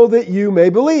so that you may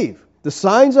believe. The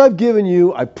signs I've given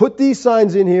you, I put these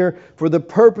signs in here for the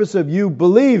purpose of you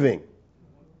believing.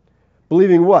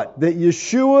 Believing what? That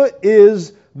Yeshua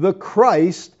is the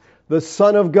Christ, the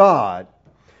Son of God.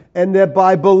 And that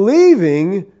by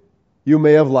believing, you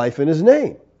may have life in His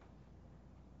name.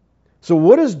 So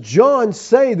what does John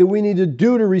say that we need to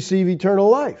do to receive eternal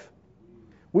life?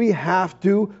 We have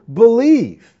to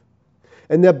believe.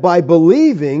 And that by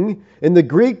believing, in the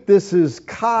Greek this is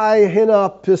kai hina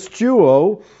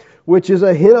pistuo, which is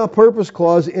a hina purpose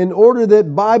clause, in order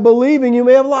that by believing you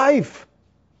may have life.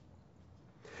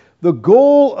 The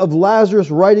goal of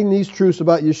Lazarus writing these truths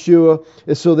about Yeshua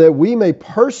is so that we may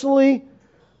personally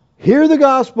hear the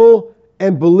gospel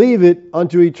and believe it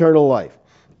unto eternal life.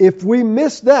 If we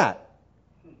miss that,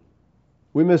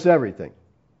 we miss everything.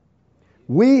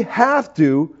 We have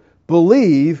to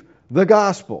believe the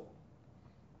gospel.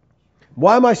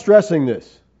 Why am I stressing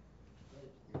this?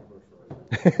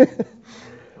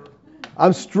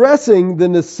 I'm stressing the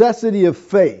necessity of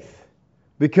faith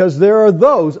because there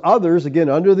are others, again,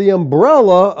 under the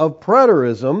umbrella of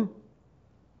preterism,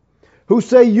 who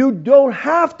say you don't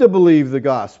have to believe the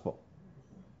gospel.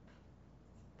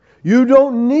 You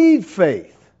don't need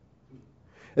faith.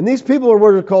 And these people are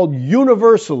what are called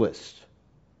universalists.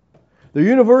 They're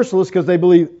universalists because they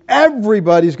believe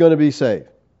everybody's going to be saved.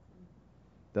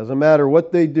 Doesn't matter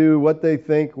what they do, what they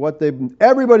think,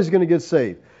 everybody's going to get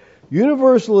saved.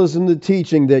 Universalism, the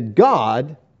teaching that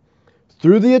God,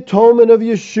 through the atonement of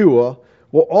Yeshua,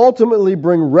 will ultimately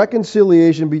bring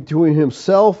reconciliation between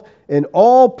Himself and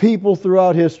all people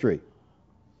throughout history.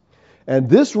 And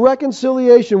this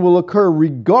reconciliation will occur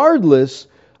regardless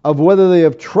of whether they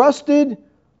have trusted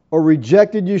or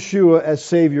rejected Yeshua as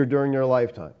Savior during their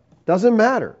lifetime. Doesn't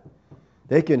matter.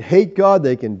 They can hate God,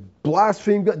 they can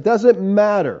blaspheme God, doesn't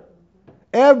matter.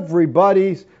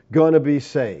 Everybody's going to be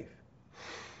saved.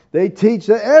 They teach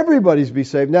that everybody's be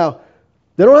saved. Now,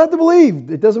 they don't have to believe.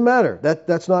 It doesn't matter.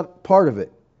 That's not part of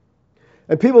it.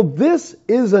 And people, this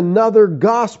is another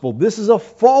gospel. This is a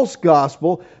false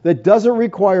gospel that doesn't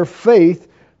require faith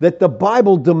that the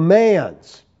Bible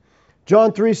demands.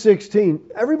 John 3:16.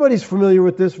 Everybody's familiar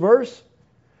with this verse.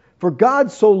 For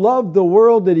God so loved the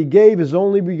world that He gave His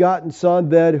only begotten Son,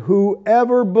 that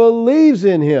whoever believes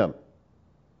in Him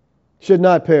should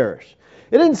not perish.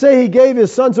 It didn't say He gave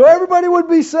His Son so everybody would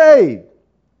be saved.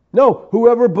 No,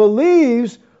 whoever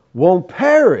believes won't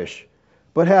perish,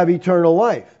 but have eternal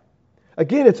life.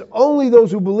 Again, it's only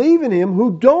those who believe in Him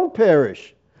who don't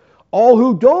perish. All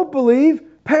who don't believe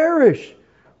perish.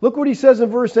 Look what He says in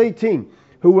verse 18.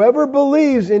 Whoever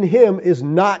believes in Him is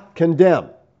not condemned.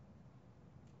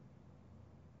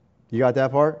 You got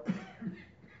that part?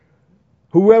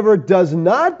 Whoever does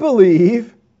not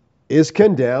believe is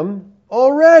condemned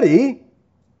already.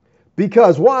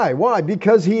 Because, why? Why?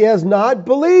 Because he has not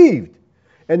believed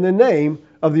in the name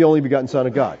of the only begotten Son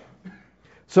of God.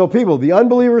 So people, the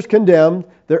unbelievers condemned,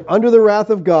 they're under the wrath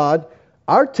of God.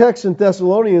 Our text in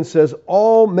Thessalonians says,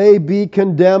 all may be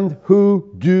condemned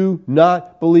who do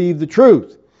not believe the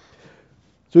truth.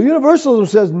 So universalism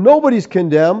says nobody's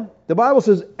condemned. The Bible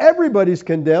says everybody's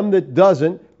condemned that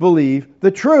doesn't believe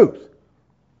the truth.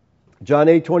 John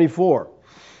 8:24.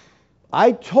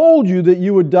 I told you that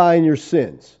you would die in your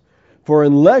sins. For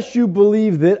unless you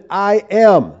believe that I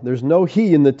am, there's no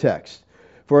he in the text.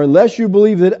 For unless you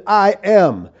believe that I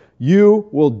am, you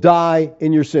will die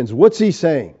in your sins. What's he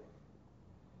saying?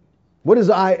 What does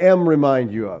I am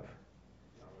remind you of?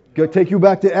 Go take you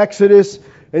back to Exodus,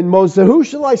 and Moses said, who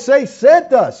shall I say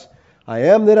sent us? I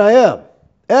am that I am.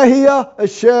 Ehia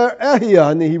asher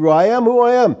ehia. In the Hebrew, I am who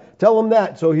I am. Tell him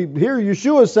that. So here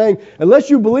Yeshua is saying, unless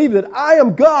you believe that I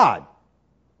am God,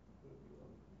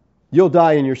 you'll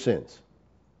die in your sins.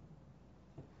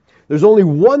 There's only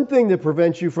one thing that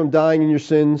prevents you from dying in your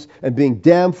sins and being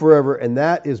damned forever, and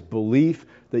that is belief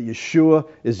that Yeshua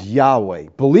is Yahweh.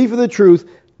 Belief in the truth,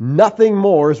 nothing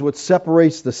more, is what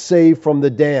separates the saved from the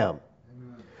damned.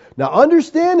 Now,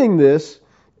 understanding this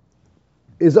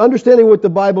is understanding what the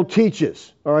Bible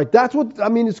teaches. All right, that's what,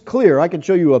 it's clear. I can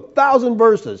show you 1,000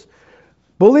 verses.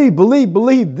 Believe, believe,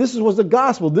 believe. This is what's the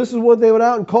gospel. This is what they went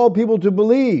out and called people to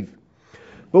believe.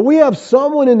 But we have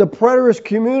someone in the preterist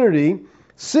community,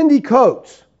 Cindy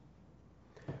Coates.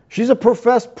 She's a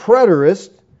professed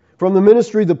preterist from the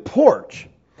ministry The Porch.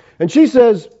 And she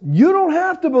says, you don't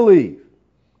have to believe.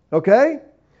 Okay?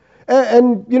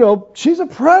 And she's a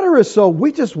preterist, so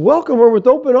we just welcome her with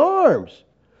open arms.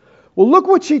 Well, look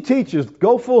what she teaches.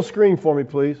 Go full screen for me,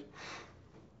 please.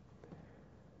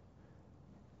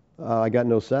 I got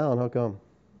no sound. How come?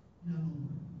 No.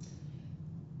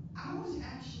 I was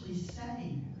actually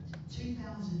saved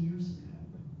 2,000 years ago.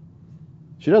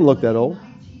 She doesn't look that old. In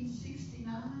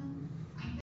 1969, I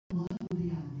fell in love with the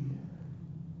idea.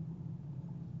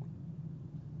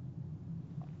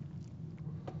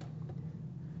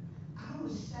 I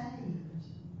was saved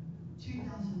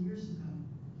 2,000 years ago.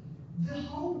 The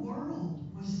whole world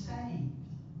was saved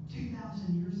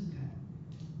 2,000 years ago.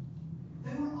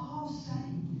 They were all saved.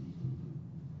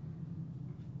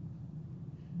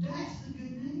 That's the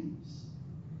good news.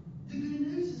 The good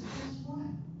news is, guess what?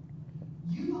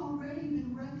 You've already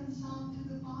been reconciled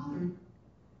to the Father.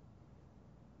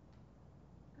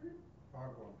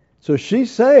 So she's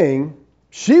saying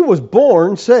she was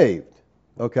born saved.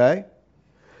 Okay?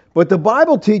 But the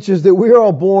Bible teaches that we are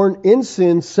all born in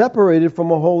sin, separated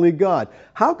from a holy God.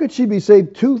 How could she be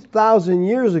saved 2,000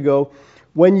 years ago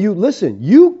when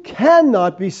you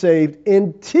cannot be saved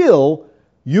until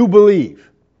you believe.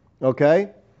 Okay?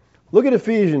 Look at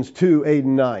Ephesians 2, 8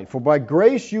 and 9. For by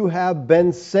grace you have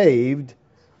been saved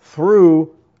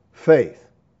through faith.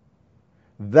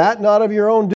 That not of your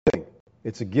own doing.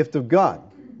 It's a gift of God,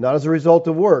 not as a result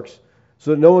of works,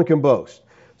 so that no one can boast.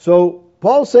 So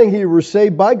Paul's saying here we're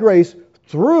saved by grace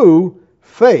through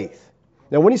faith.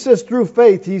 Now when he says through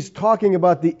faith, he's talking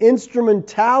about the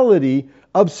instrumentality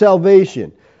of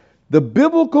salvation. The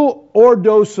biblical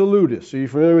ordo salutis. Are you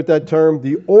familiar with that term?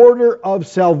 The order of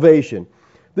salvation.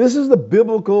 This is the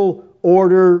biblical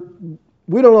order.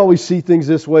 We don't always see things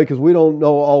this way because we don't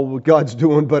know all what God's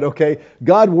doing, but okay,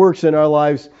 God works in our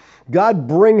lives. God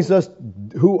brings us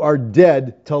who are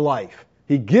dead to life.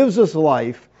 He gives us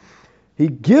life. He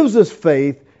gives us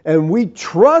faith, and we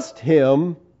trust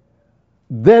Him,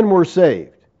 then we're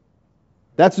saved.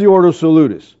 That's the ordo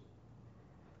salutis.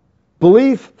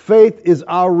 Belief, faith is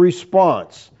our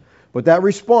response. But that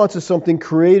response is something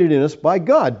created in us by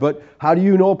God. But how do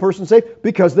you know a person's saved?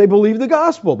 Because they believe the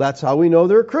gospel. That's how we know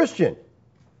they're a Christian.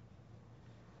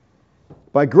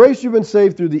 By grace you've been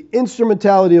saved through the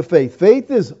instrumentality of faith. Faith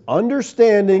is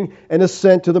understanding and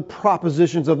assent to the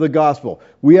propositions of the gospel.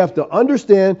 We have to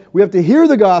understand, we have to hear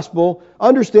the gospel,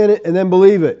 understand it, and then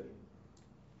believe it.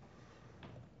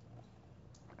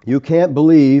 You can't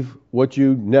believe what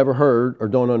you never heard or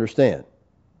don't understand.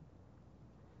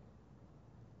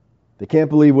 They can't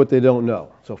believe what they don't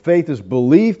know. So faith is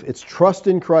belief, it's trust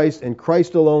in Christ and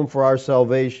Christ alone for our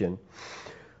salvation.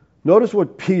 Notice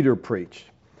what Peter preached.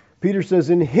 Peter says,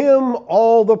 in Him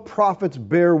all the prophets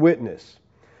bear witness,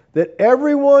 that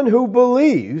everyone who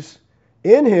believes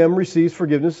in Him receives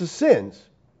forgiveness of sins.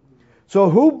 So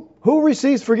who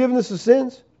receives forgiveness of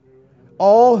sins?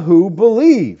 All who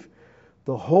believe.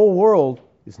 The whole world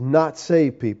is not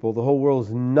saved, people. The whole world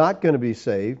is not going to be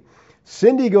saved.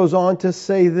 Cindy goes on to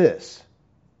say this.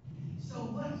 So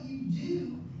what you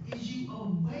do is you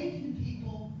awaken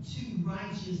people to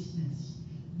righteousness.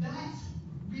 That's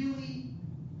really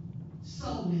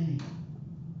soul winning.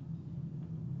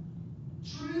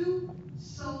 True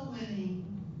soul winning,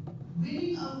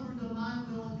 winning over the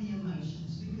mind, will, and the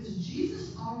emotions. Because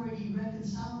Jesus already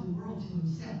reconciled the world to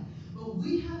Himself. But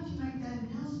we have to make that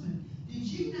announcement. Did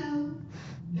you know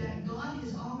that God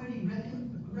has already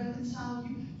reconciled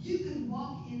you? You can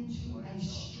walk into a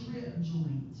strip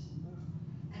joint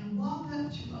and walk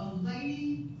up to a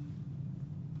lady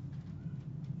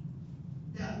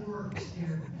that works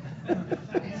there and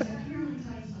say, here, let me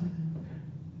tell you something.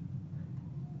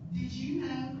 Did you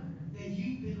know that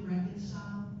you've been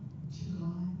reconciled to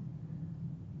God?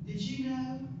 Did you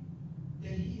know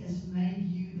that He has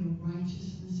made you the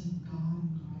righteousness of God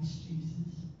in Christ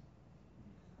Jesus?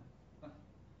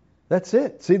 That's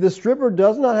it. See, the stripper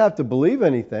does not have to believe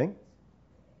anything.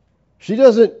 She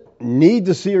doesn't need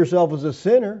to see herself as a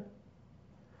sinner.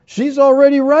 She's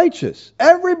already righteous.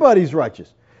 Everybody's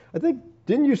righteous. I think,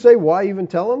 didn't you say why even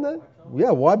tell them that?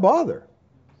 Yeah, why bother?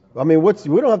 I mean, we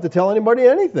don't have to tell anybody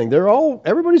anything.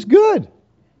 Everybody's good.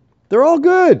 They're all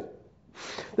good.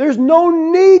 There's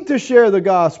no need to share the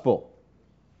gospel.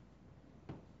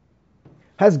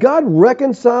 Has God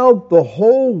reconciled the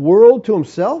whole world to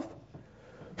himself?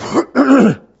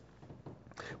 Well,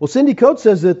 Cindy Coates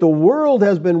says that the world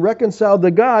has been reconciled to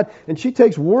God, and she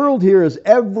takes world here as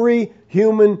every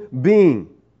human being.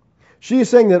 She is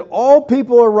saying that all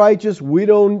people are righteous. We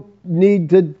don't need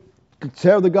to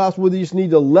share the gospel with you. You just need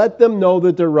to let them know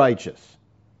that they're righteous.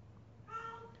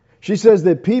 She says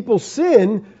that people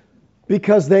sin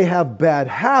because they have bad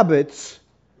habits,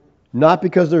 not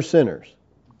because they're sinners.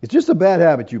 It's just a bad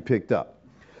habit you picked up.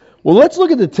 Well, let's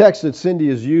look at the text that Cindy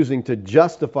is using to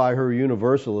justify her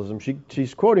universalism.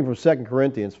 She's quoting from 2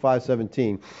 Corinthians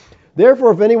 5:17.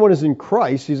 Therefore, if anyone is in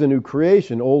Christ, he's a new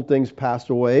creation. Old things passed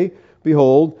away.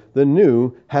 Behold, the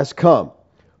new has come.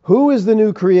 Who is the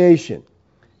new creation?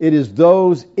 It is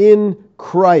those in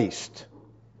Christ.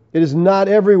 It is not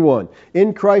everyone.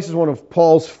 In Christ is one of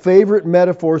Paul's favorite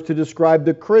metaphors to describe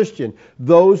the Christian.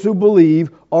 Those who believe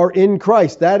are in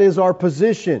Christ. That is our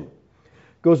position.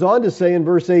 Goes on to say in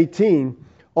verse 18,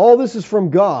 all this is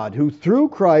from God, who through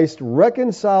Christ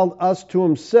reconciled us to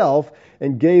himself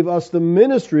and gave us the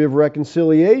ministry of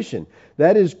reconciliation.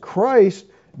 That is Christ,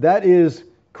 that is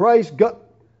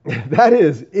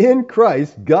in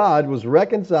Christ, God was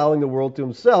reconciling the world to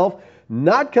himself,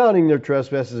 not counting their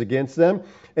trespasses against them,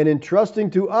 and entrusting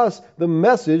to us the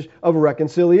message of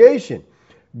reconciliation.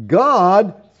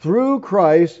 God, through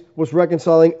Christ, was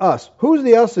reconciling us. Who's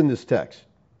the us in this text?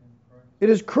 It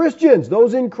is Christians,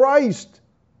 those in Christ.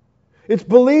 It's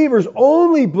believers.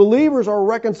 Only believers are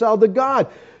reconciled to God.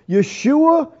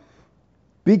 Yeshua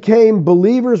became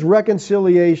believers'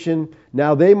 reconciliation.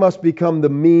 Now they must become the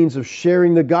means of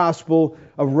sharing the gospel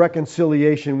of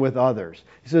reconciliation with others.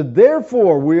 He said,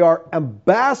 therefore, we are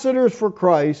ambassadors for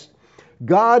Christ,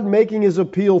 God making his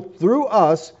appeal through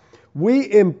us.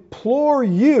 We implore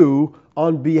you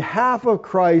on behalf of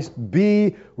Christ,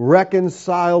 be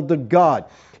reconciled to God.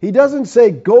 He doesn't say,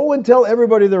 go and tell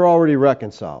everybody they're already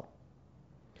reconciled.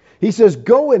 He says,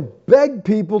 go and beg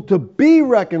people to be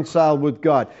reconciled with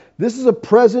God. This is a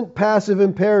present passive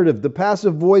imperative. The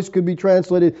passive voice could be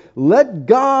translated, let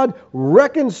God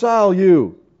reconcile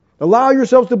you. Allow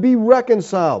yourselves to be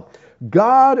reconciled.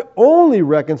 God only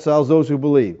reconciles those who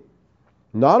believe.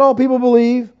 Not all people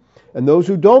believe, and those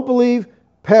who don't believe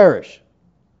perish.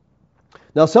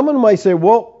 Now someone might say,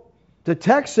 well, the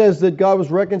text says that God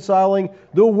was reconciling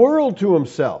the world to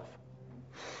himself.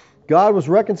 God was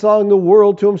reconciling the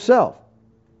world to himself.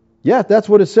 Yeah, that's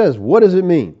what it says. What does it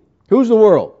mean? Who's the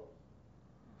world?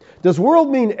 Does world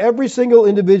mean every single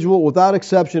individual without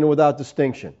exception and without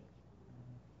distinction?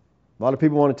 A lot of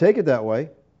people want to take it that way,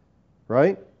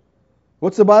 right?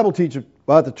 What's the Bible teach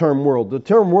about the term world? The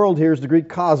term world here is the Greek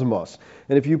cosmos.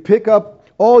 And if you pick up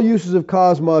all uses of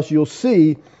cosmos, you'll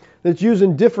see that it's used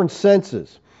in different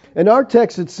senses. In our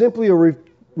text, it's simply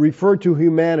referred to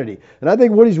humanity. And I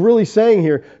think what he's really saying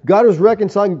here, God is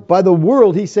reconciling by the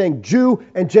world, he's saying Jew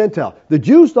and Gentile. The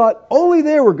Jews thought only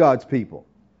they were God's people.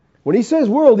 When he says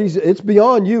world, it's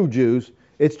beyond you, Jews.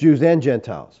 It's Jews and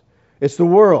Gentiles. It's the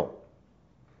world.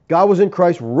 God was in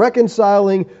Christ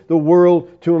reconciling the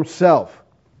world to himself.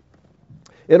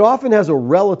 It often has a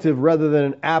relative rather than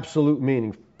an absolute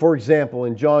meaning. For example,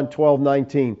 in John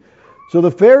 12:19, so the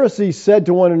Pharisees said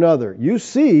to one another, you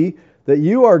see that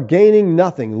you are gaining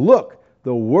nothing. Look,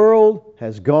 the world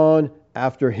has gone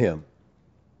after him.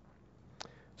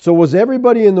 So was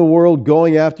everybody in the world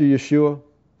going after Yeshua?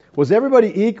 Was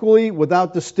everybody equally,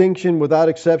 without distinction, without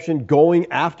exception,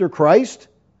 going after Christ?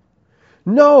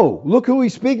 No. Look who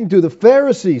he's speaking to, the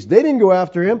Pharisees. They didn't go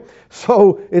after him.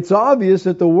 So it's obvious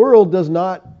that the world does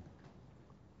not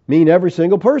mean every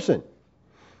single person.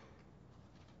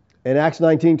 In Acts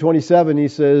 19:27, he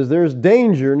says, there's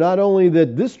danger not only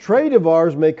that this trade of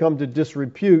ours may come to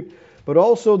disrepute, but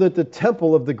also that the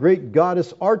temple of the great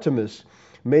goddess Artemis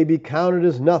may be counted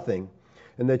as nothing,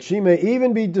 and that she may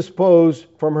even be disposed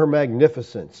from her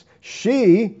magnificence.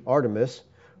 She, Artemis,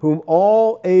 whom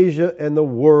all Asia and the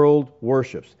world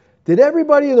worships. Did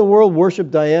everybody in the world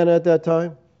worship Diana at that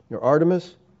time? Or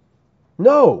Artemis?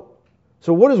 No.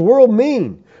 So what does world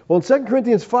mean? Well, in 2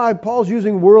 Corinthians 5, Paul's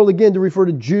using world again to refer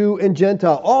to Jew and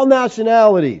Gentile, all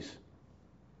nationalities.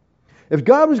 If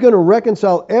God was going to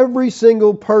reconcile every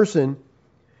single person,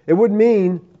 it would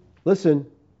mean, listen,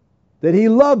 that he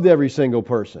loved every single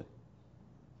person.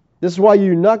 This is why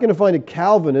you're not going to find a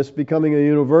Calvinist becoming a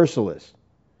universalist.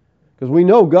 Because we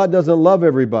know God doesn't love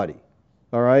everybody.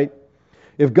 All right?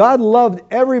 If God loved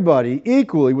everybody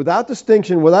equally, without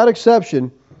distinction, without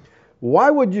exception,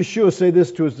 why would Yeshua say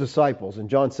this to his disciples in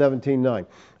John 17:9?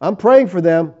 I'm praying for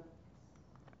them.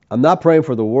 I'm not praying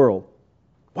for the world.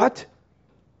 What?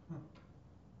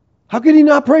 How could he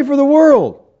not pray for the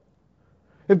world?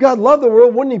 If God loved the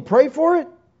world, wouldn't he pray for it?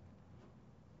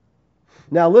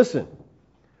 Now listen,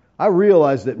 I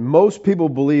realize that most people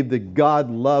believe that God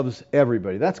loves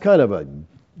everybody. That's kind of a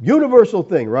universal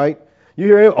thing, right? You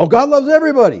hear, oh, God loves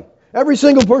everybody. Every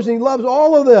single person, he loves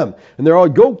all of them. And they're all,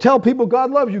 go tell people God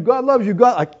loves you, God loves you,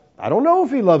 God. I don't know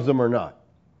if he loves them or not.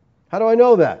 How do I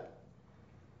know that?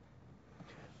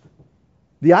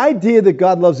 The idea that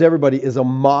God loves everybody is a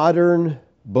modern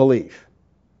belief.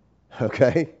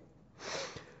 Okay?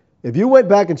 If you went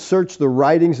back and searched the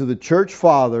writings of the church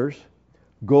fathers,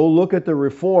 go look at the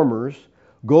reformers,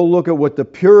 go look at what the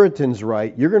Puritans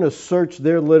write, you're going to search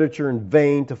their literature in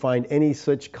vain to find any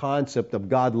such concept of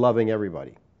God loving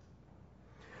everybody.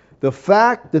 The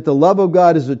fact that the love of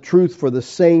God is a truth for the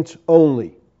saints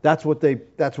only, that's what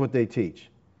they teach.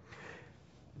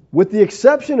 With the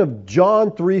exception of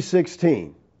John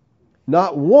 3:16,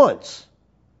 not once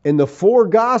in the four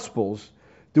Gospels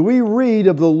do we read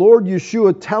of the Lord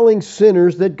Yeshua telling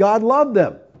sinners that God loved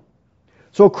them.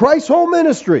 So Christ's whole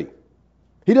ministry,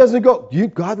 he doesn't go,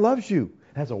 God loves you,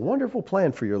 has a wonderful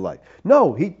plan for your life.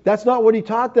 No, that's not what he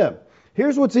taught them.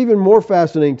 Here's what's even more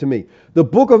fascinating to me. The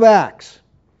book of Acts.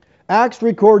 Acts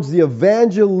records the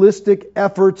evangelistic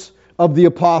efforts of the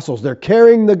apostles. They're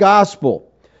carrying the gospel.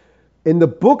 In the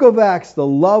book of Acts, the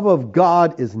love of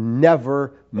God is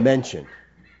never mentioned.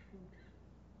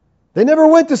 They never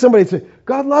went to somebody and said,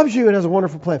 God loves you and has a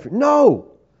wonderful plan for you. No!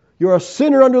 You're a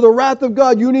sinner under the wrath of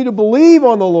God. You need to believe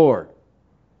on the Lord.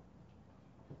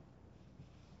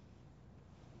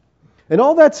 And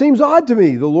all that seems odd to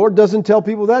me. The Lord doesn't tell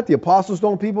people that. The apostles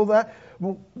don't people that.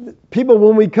 People,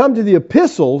 when we come to the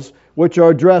epistles, which are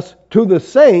addressed to the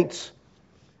saints,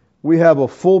 we have a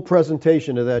full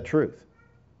presentation of that truth.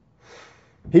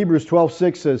 Hebrews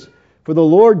 12:6 says, for the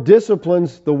Lord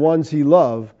disciplines the ones he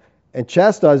loves and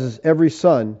chastises every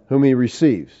son whom he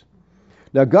receives.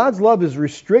 Now, God's love is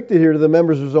restricted here to the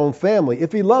members of his own family.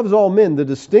 If he loves all men, the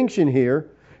distinction here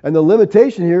and the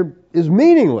limitation here is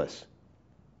meaningless.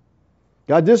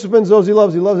 God disciplines those he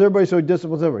loves. He loves everybody, so he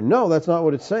disciplines everybody. No, that's not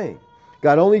what it's saying.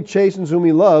 God only chastens whom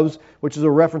he loves, which is a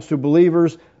reference to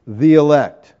believers, the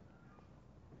elect.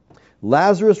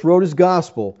 Lazarus wrote his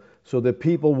gospel so that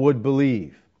people would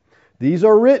believe. These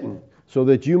are written so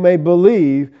that you may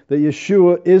believe that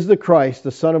Yeshua is the Christ,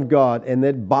 the Son of God, and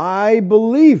that by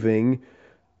believing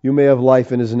you may have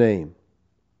life in his name.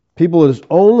 People, it is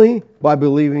only by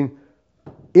believing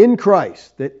in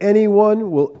Christ that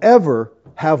anyone will ever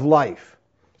have life.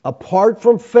 Apart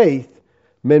from faith,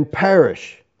 men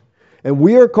perish. And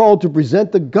we are called to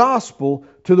present the gospel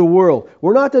to the world.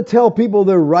 We're not to tell people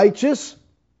they're righteous.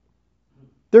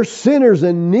 They're sinners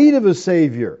in need of a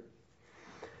Savior.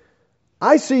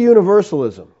 I see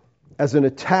universalism as an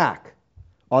attack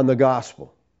on the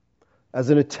gospel, as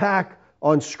an attack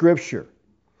on Scripture.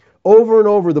 Over and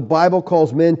over, the Bible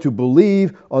calls men to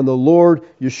believe on the Lord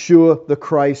Yeshua the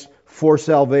Christ for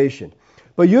salvation.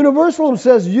 But universalism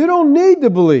says you don't need to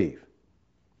believe.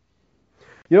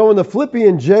 You know, when the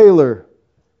Philippian jailer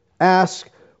asks,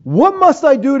 what must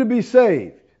I do to be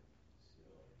saved?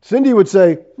 Cindy would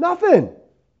say, nothing.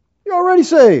 You're already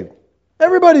saved.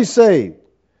 Everybody's saved.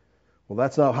 Well,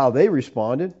 that's not how they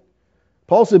responded.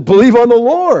 Paul said, believe on the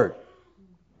Lord,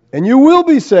 and you will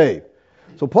be saved.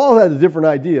 So Paul had a different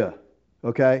idea,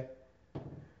 okay?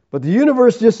 But the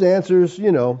universe just answers,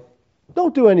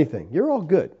 don't do anything. You're all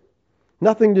good.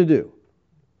 Nothing to do.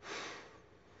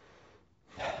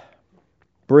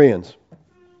 Bereans,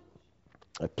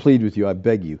 I plead with you, I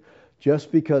beg you,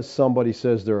 just because somebody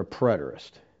says they're a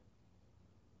preterist,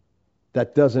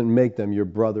 that doesn't make them your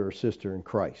brother or sister in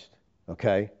Christ,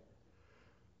 okay?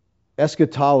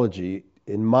 Eschatology,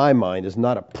 in my mind, is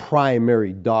not a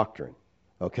primary doctrine,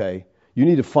 okay? You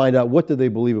need to find out, what do they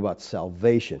believe about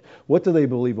salvation? What do they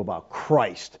believe about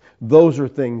Christ? Those are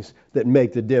things that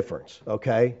make the difference,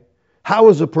 okay? How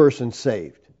is a person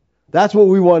saved? That's what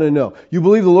we want to know. You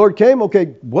believe the Lord came? Okay,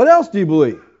 what else do you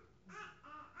believe?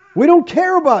 We don't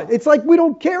care about it. It's like we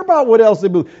don't care about what else they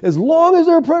believe. As long as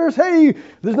they're preterists, hey,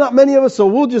 there's not many of us, so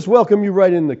we'll just welcome you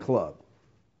right in the club.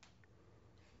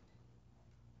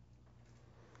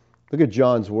 Look at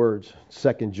John's words,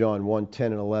 2 John 1:10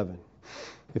 and 11.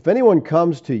 If anyone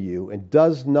comes to you and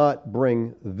does not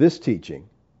bring this teaching,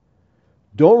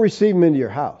 don't receive him into your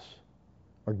house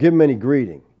or give him any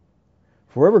greeting.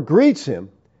 For whoever greets him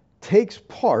takes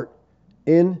part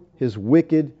in his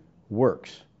wicked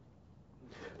works.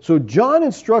 So John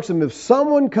instructs them, if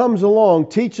someone comes along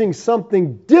teaching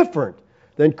something different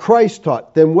than Christ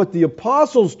taught, than what the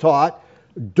apostles taught,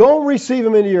 don't receive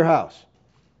him into your house.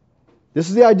 This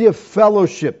is the idea of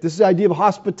fellowship. This is the idea of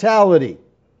hospitality.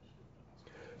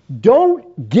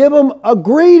 don't give them a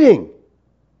greeting.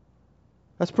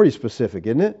 That's pretty specific,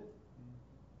 isn't it?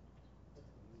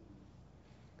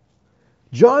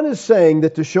 John is saying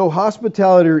that to show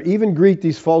hospitality or even greet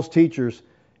these false teachers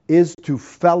is to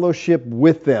fellowship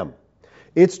with them.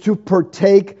 It's to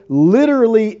partake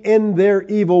literally in their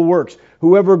evil works.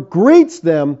 Whoever greets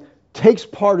them takes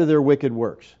part of their wicked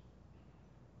works.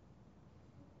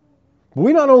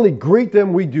 We not only greet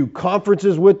them, we do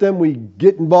conferences with them, we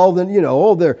get involved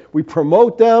in, we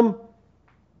promote them.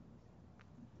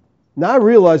 Now I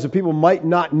realize that people might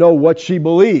not know what she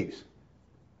believes.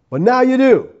 But now you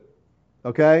do.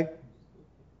 Okay?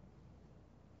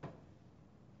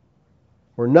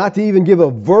 Or not to even give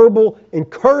a verbal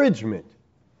encouragement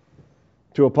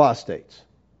to apostates.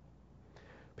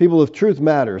 People, if truth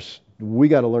matters, we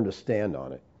got to learn to stand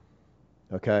on it.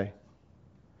 Okay?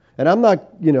 And I'm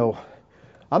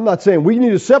not saying we need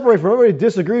to separate from everybody who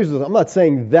disagrees with us. I'm not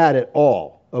saying that at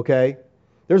all. Okay?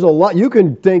 There's a lot. You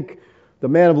can think the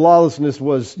man of lawlessness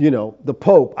was, the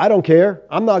Pope. I don't care.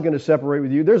 I'm not going to separate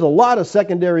with you. There's a lot of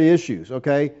secondary issues,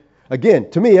 okay?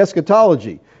 Again, to me,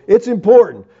 eschatology. It's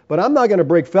important, but I'm not going to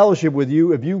break fellowship with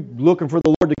you if you're looking for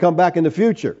the Lord to come back in the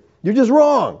future. You're just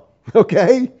wrong,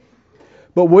 okay?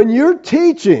 But when you're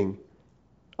teaching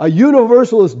a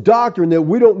universalist doctrine that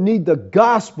we don't need the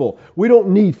gospel, we don't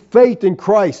need faith in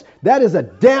Christ, that is a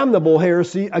damnable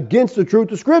heresy against the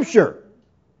truth of Scripture.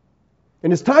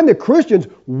 And it's time that Christians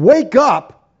wake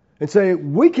up and say,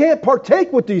 we can't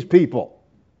partake with these people.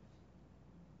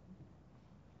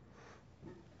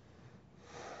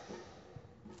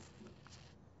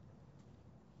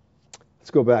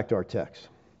 Let's go back to our text.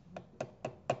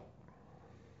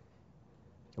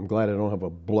 I'm glad I don't have a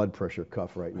blood pressure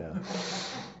cuff right now.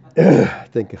 I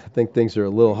think things are a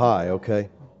little high, okay?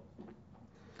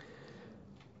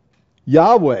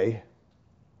 Yahweh,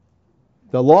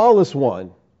 the lawless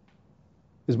one,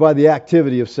 is by the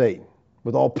activity of Satan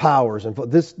with all powers. And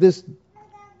this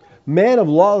man of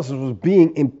lawlessness was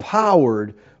being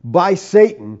empowered by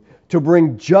Satan to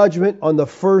bring judgment on the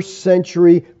first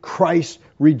century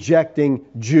Christ-rejecting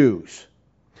Jews.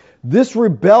 This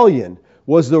rebellion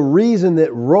was the reason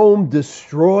that Rome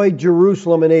destroyed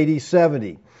Jerusalem in AD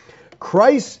 70.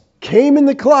 Christ came in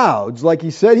the clouds like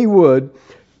he said he would.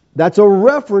 That's a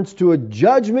reference to a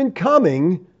judgment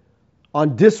coming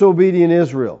on disobedient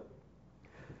Israel.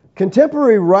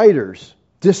 Contemporary writers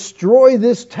destroy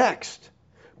this text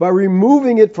by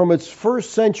removing it from its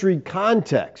first century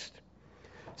context.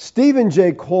 Stephen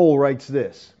J. Cole writes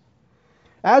this: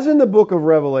 as in the book of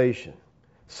Revelation,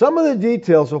 some of the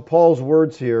details of Paul's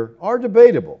words here are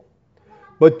debatable,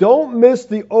 but don't miss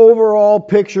the overall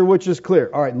picture, which is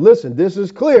clear. All right, listen, this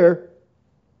is clear.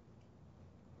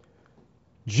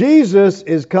 Jesus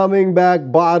is coming back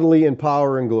bodily in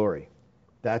power and glory.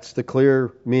 That's the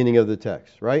clear meaning of the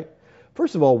text, right?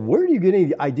 First of all, where do you get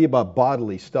any idea about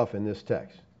bodily stuff in this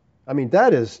text? I mean,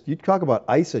 that is, you talk about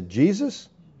eisegesis,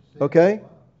 okay?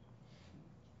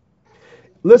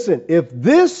 Listen, if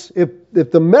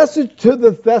the message to the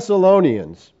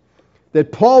Thessalonians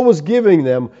that Paul was giving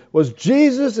them was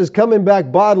Jesus is coming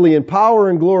back bodily in power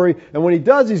and glory, and when he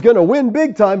does, he's going to win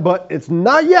big time, but it's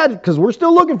not yet because we're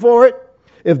still looking for it.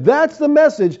 If that's the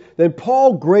message, then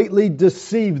Paul greatly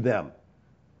deceived them.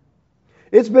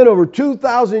 It's been over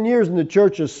 2,000 years and the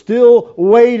church is still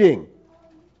waiting.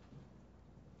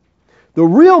 The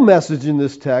real message in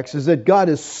this text is that God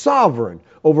is sovereign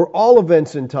over all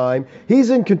events in time.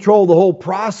 He's in control of the whole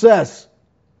process.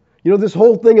 You know, this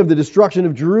whole thing of the destruction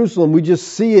of Jerusalem, we just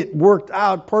see it worked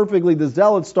out perfectly. The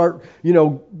zealots start,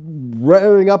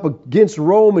 rearing up against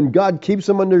Rome, and God keeps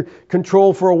them under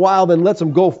control for a while, then lets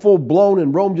them go full blown,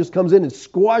 and Rome just comes in and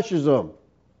squashes them,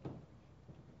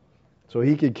 so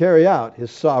he could carry out his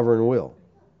sovereign will.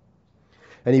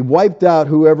 And he wiped out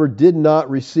whoever did not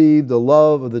receive the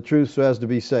love of the truth so as to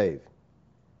be saved.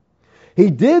 He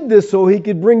did this so he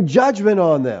could bring judgment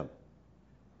on them.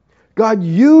 God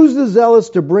used the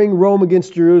zealots to bring Rome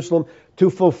against Jerusalem to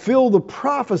fulfill the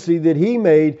prophecy that he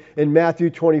made in Matthew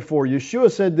 24. Yeshua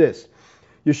said this: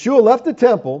 Yeshua left the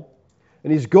temple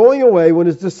and he's going away when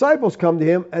his disciples come to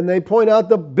him and they point out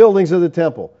the buildings of the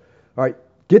temple. All right,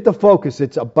 get the focus.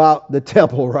 It's about the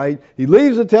temple, right? He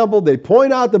leaves the temple. They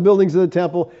point out the buildings of the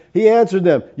temple. He answered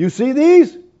them, you see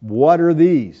these? What are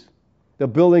these? The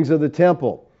buildings of the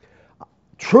temple.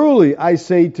 Truly, I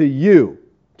say to you,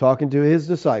 talking to his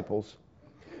disciples,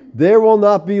 there will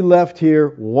not be left here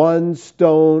one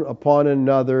stone upon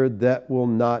another that will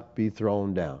not be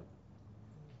thrown down.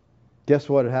 Guess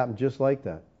what? It happened just like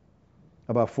that.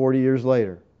 About 40 years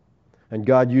later. And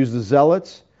God used the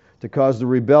zealots to cause the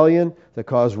rebellion, to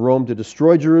cause Rome to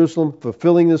destroy Jerusalem,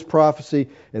 fulfilling this prophecy.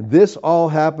 And this all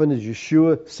happened as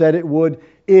Yeshua said it would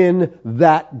in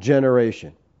that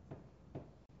generation.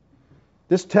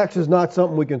 This text is not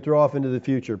something we can throw off into the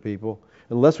future, people,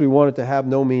 unless we want it to have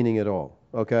no meaning at all.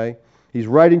 Okay? He's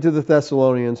writing to the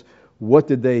Thessalonians. What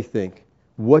did they think?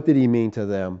 What did he mean to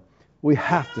them? We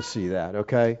have to see that,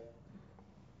 okay?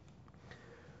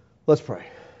 Let's pray.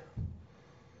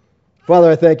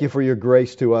 Father, I thank you for your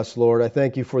grace to us, Lord. I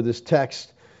thank you for this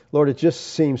text. Lord, it just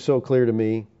seems so clear to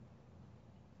me.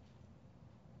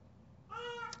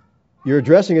 You're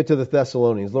addressing it to the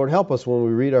Thessalonians. Lord, help us when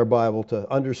we read our Bible to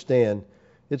understand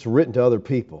it's written to other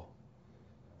people.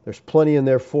 There's plenty in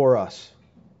there for us,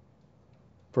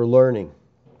 for learning,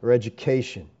 for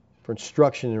education, for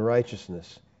instruction in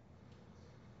righteousness.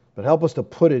 But help us to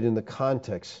put it in the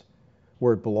context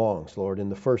where it belongs, Lord, in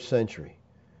the first century,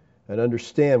 and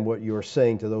understand what you are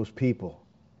saying to those people.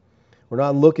 We're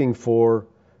not looking for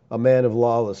a man of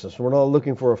lawlessness. We're not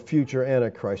looking for a future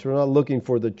Antichrist. We're not looking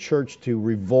for the church to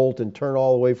revolt and turn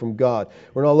all away from God.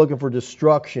 We're not looking for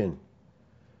destruction.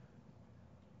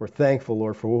 We're thankful,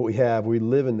 Lord, for what we have. We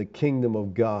live in the kingdom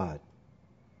of God.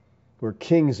 We're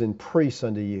kings and priests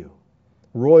unto you,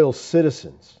 royal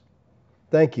citizens.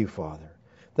 Thank you, Father.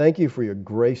 Thank you for your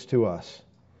grace to us.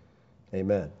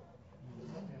 Amen.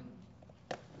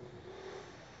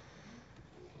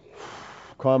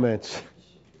 Comments?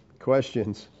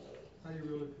 Questions?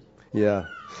 Yeah.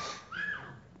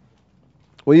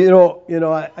 Well,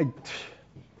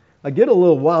 I get a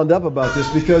little wound up about this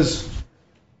because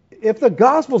if the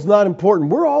gospel's not important,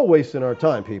 we're all wasting our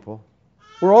time, people.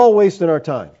 We're all wasting our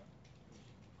time.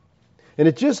 And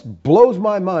it just blows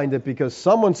my mind that because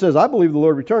someone says, I believe the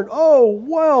Lord returned, oh,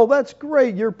 well, that's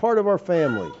great, you're part of our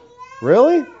family.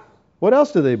 Really? What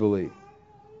else do they believe?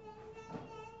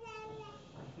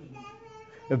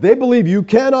 If they believe you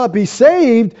cannot be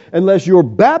saved unless you're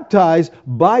baptized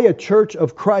by a Church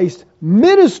of Christ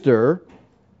minister,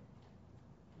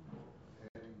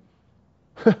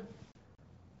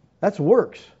 that's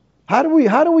works. How do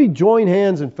we join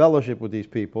hands in fellowship with these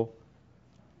people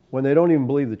when they don't even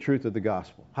believe the truth of the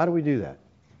gospel? How do we do that?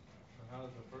 How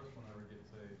did the first one ever get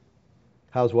saved?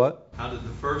 How's what? How did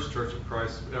the first Church of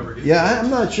Christ ever get saved? Yeah,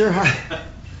 I'm not sure how.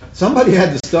 Somebody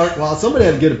had to start. Well, somebody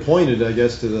had to get appointed, I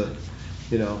guess, to the.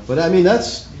 But I mean,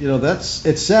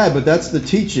 it's sad, but that's the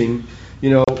teaching.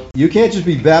 You can't just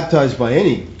be baptized by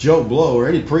any Joe Blow or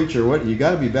any preacher. You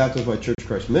got to be baptized by a Church of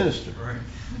Christ minister. Right.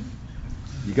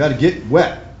 You got to get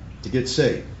wet to get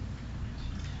saved.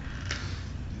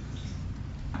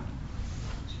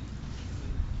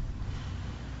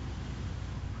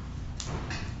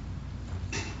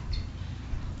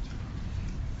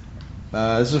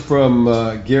 This is from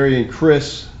Gary and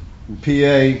Chris in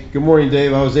PA. Good morning,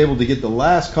 Dave. I was able to get the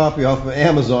last copy off of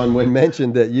Amazon when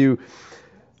mentioned that you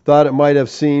thought it might have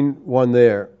seen one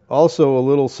there. Also, a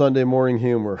little Sunday morning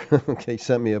humor. Okay, he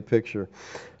sent me a picture.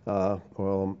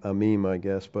 Well, a meme, I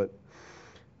guess, but...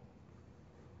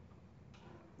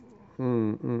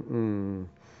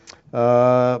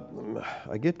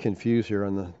 I get confused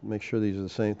here make sure these are the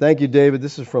same. Thank you, David.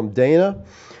 This is from Dana.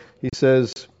 He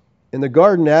says, in the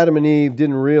garden, Adam and Eve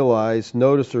didn't realize,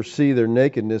 notice, or see their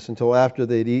nakedness until after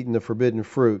they'd eaten the forbidden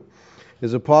fruit.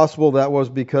 Is it possible that was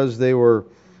because they were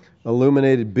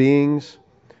illuminated beings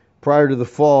prior to the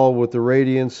fall with the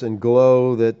radiance and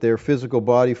glow that their physical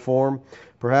body form?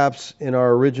 Perhaps in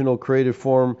our original created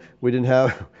form, we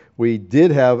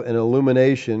did have an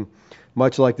illumination,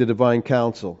 much like the divine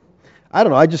council. I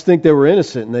don't know. I just think they were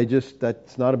innocent, and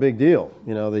that's not a big deal.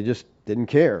 They just didn't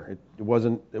care. It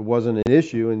wasn't an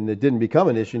issue, and it didn't become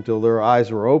an issue until their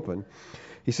eyes were open.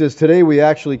 He says, today we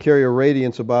actually carry a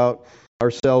radiance about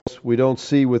ourselves we don't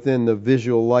see within the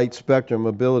visual light spectrum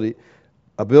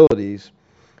abilities.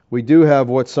 We do have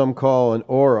what some call an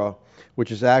aura,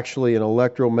 which is actually an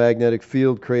electromagnetic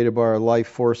field created by our life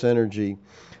force energy.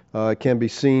 It can be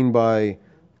seen by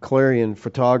Clarion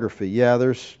photography. Yeah,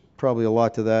 there's probably a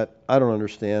lot to that. I don't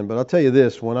understand, but I'll tell you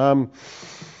this, when I'm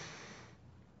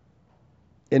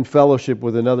in fellowship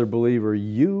with another believer,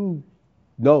 you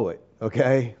know it,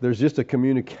 okay? There's just a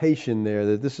communication there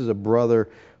that this is a brother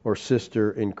or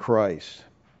sister in Christ.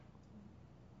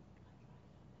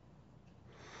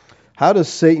 How does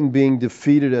Satan being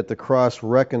defeated at the cross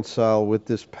reconcile with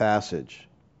this passage?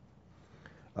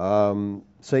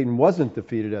 Satan wasn't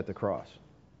defeated at the cross.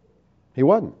 He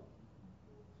wasn't.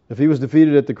 If he was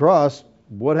defeated at the cross,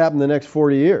 what happened the next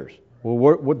 40 years?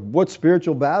 Well, what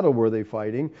spiritual battle were they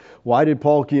fighting? Why did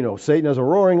Paul, Satan as a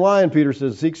roaring lion, Peter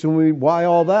says, seeks whom why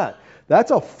all that? That's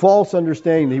a false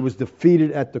understanding that he was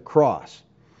defeated at the cross.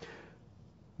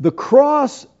 The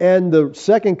cross and the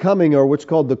second coming are what's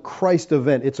called the Christ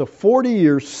event. It's a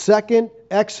 40-year second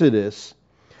Exodus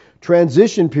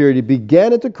transition period. It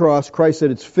began at the cross. Christ said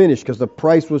it's finished because the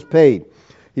price was paid.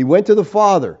 He went to the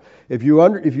Father. If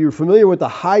you're familiar with the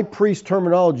high priest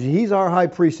terminology, he's our high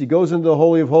priest. He goes into the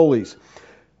Holy of Holies.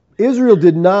 Israel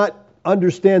did not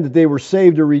understand that they were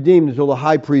saved or redeemed until the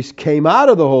high priest came out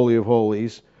of the Holy of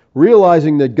Holies,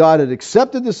 realizing that God had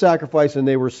accepted the sacrifice and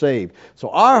they were saved. So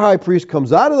our high priest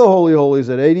comes out of the Holy of Holies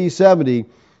at AD 70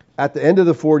 at the end of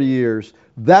the 40 years.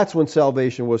 That's when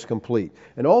salvation was complete.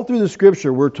 And all through the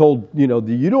Scripture we're told,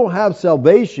 you don't have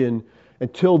salvation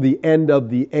until the end of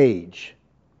the age.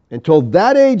 Until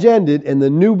that age ended and the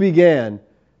new began,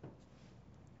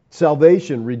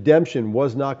 salvation, redemption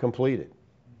was not completed.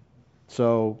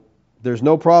 So there's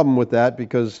no problem with that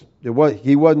because he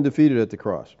wasn't defeated at the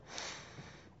cross.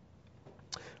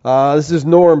 This is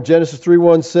Norm. Genesis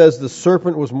 3:1 says the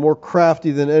serpent was more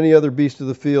crafty than any other beast of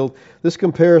the field. This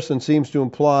comparison seems to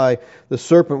imply the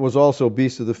serpent was also a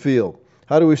beast of the field.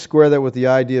 How do we square that with the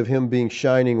idea of him being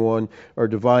shining one or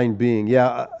divine being?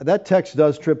 Yeah, that text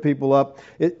does trip people up.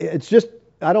 It's just,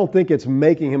 I don't think it's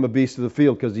making him a beast of the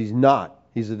field because he's not.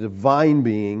 He's a divine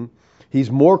being.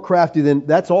 He's more crafty than,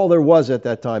 that's all there was at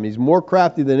that time. He's more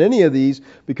crafty than any of these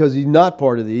because he's not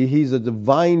part of these. He's a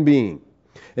divine being.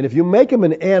 And if you make him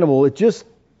an animal, it just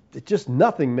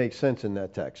nothing makes sense in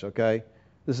that text, okay?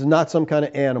 This is not some kind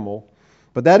of animal.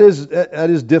 But that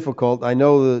is difficult. I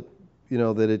know that,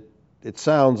 that it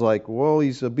sounds like, well,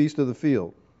 he's a beast of the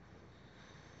field.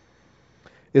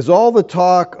 Is all the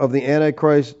talk of the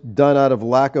Antichrist done out of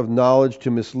lack of knowledge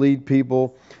to mislead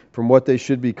people from what they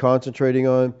should be concentrating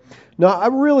on? No,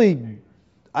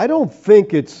 I don't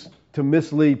think it's to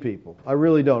mislead people. I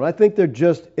really don't. I think they're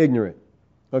just ignorant,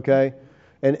 okay?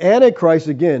 And Antichrist,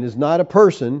 again, is not a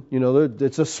person.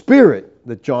 It's a spirit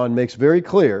that John makes very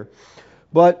clear.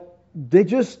 But they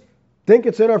just think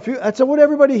it's in our future. That's what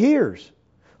everybody hears.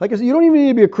 Like I said, you don't even need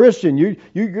to be a Christian. You're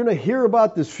going to hear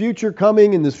about this future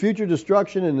coming and this future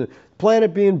destruction and the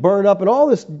planet being burned up and all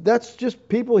this. That's just,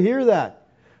 people hear that.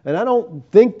 And I don't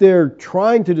think they're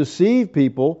trying to deceive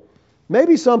people.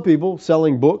 Maybe some people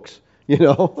selling books,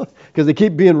 because they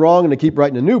keep being wrong and they keep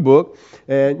writing a new book.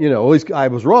 And, I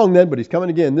was wrong then, but he's coming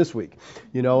again this week.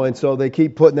 And so they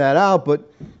keep putting that out. But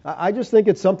I just think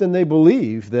it's something they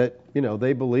believe that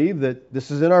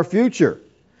this is in our future.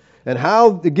 And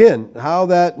how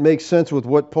that makes sense with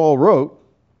what Paul wrote.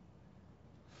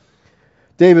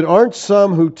 David, aren't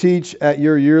some who teach at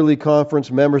your yearly conference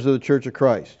members of the Church of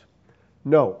Christ?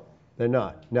 No, they're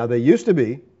not. Now, they used to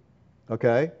be,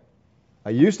 okay? I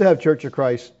used to have Church of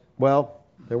Christ. Well,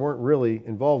 they weren't really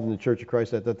involved in the Church of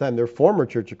Christ at that time. They're former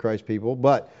Church of Christ people.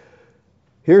 But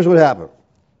here's what happened.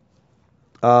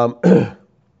 I don't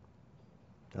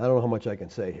know how much I can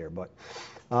say here, but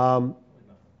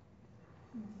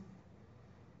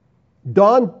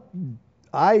Don,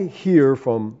 I hear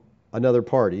from another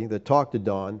party that talked to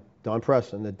Don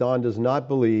Preston, that Don does not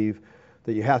believe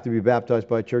that you have to be baptized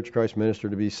by a Church of Christ minister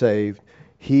to be saved.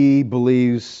 He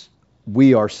believes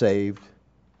we are saved.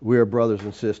 We are brothers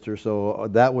and sisters. So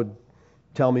that would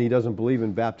tell me he doesn't believe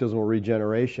in baptismal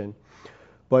regeneration.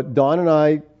 But Don and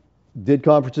I did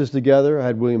conferences together. I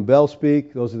had William Bell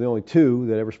speak. Those are the only two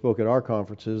that ever spoke at our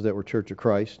conferences that were Church of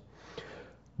Christ.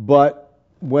 But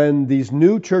when these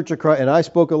new Church of Christ, and I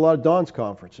spoke at a lot of Don's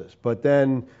conferences, but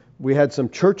then we had some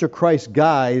Church of Christ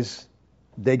guys,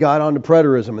 they got onto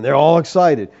preterism and they're all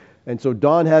excited. And so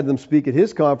Don had them speak at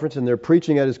his conference, and they're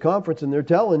preaching at his conference, and they're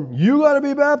telling, you got to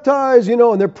be baptized,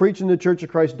 and they're preaching the Church of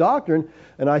Christ doctrine.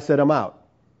 And I said, I'm out.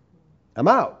 I'm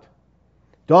out.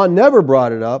 Don never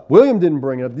brought it up. William didn't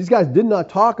bring it up. These guys did not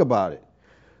talk about it.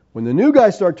 When the new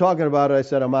guys started talking about it, I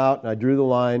said, I'm out, and I drew the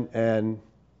line and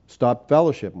stopped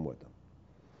fellowshipping with them.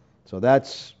 So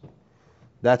that's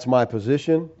my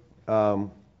position. They actually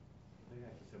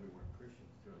said we weren't Christians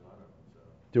too, a lot of them. So.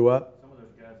 Do what? Some of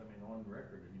those guys, on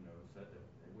record, said that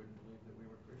they wouldn't believe that we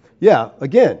were Christians. Yeah,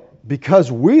 again,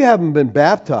 because we haven't been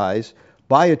baptized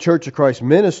by a Church of Christ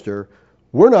minister,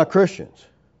 we're not Christians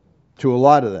to a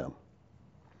lot of them.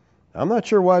 I'm not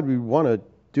sure why we want to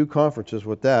do conferences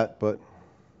with that, but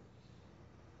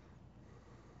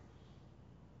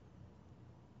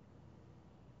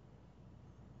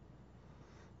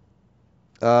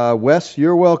Wes,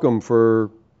 you're welcome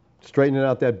for straightening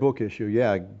out that book issue.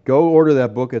 Yeah, go order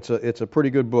that book. It's a pretty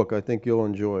good book. I think you'll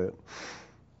enjoy it.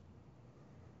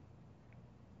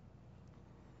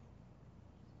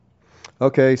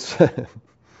 Okay.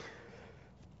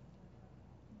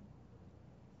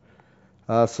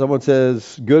 Someone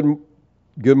says, good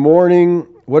morning.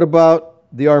 What about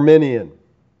the Arminian?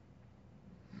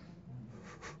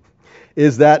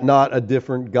 Is that not a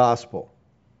different gospel?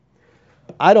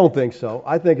 I don't think so.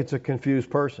 I think it's a confused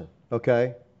person,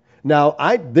 okay? Now,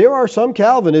 there are some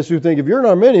Calvinists who think if you're an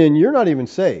Arminian, you're not even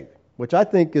saved, which I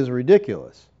think is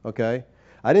ridiculous, okay?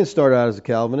 I didn't start out as a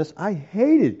Calvinist. I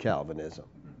hated Calvinism.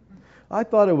 I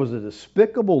thought it was a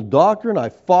despicable doctrine. I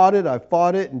fought it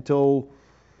until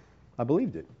I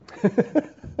believed it.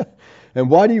 And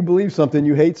why do you believe something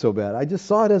you hate so bad? I just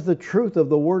saw it as the truth of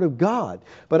the Word of God.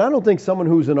 But I don't think someone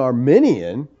who's an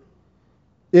Arminian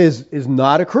is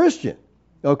not a Christian.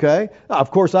 Okay? Now, of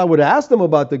course, I would ask them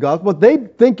about the gospel, but they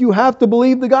think you have to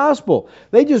believe the gospel.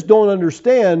 They just don't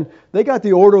understand. They got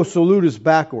the Ordo Salutis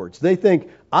backwards. They think,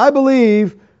 I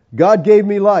believe God gave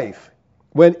me life.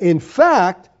 When in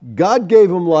fact, God gave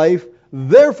them life,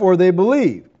 therefore they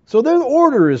believe. So their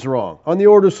order is wrong on the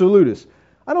Ordo Salutis.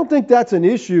 I don't think that's an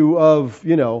issue of,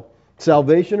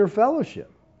 salvation or fellowship.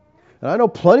 And I know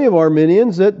plenty of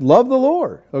Arminians that love the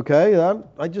Lord, okay?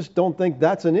 I just don't think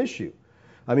that's an issue.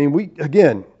 I mean,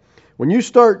 when you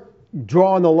start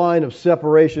drawing the line of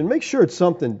separation, make sure it's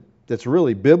something that's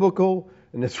really biblical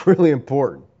and that's really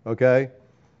important, okay?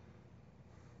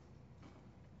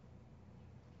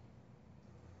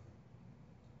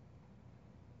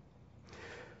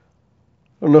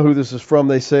 I don't know who this is from.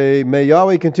 They say, may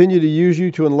Yahweh continue to use you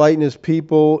to enlighten His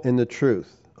people in the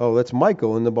truth. Oh, that's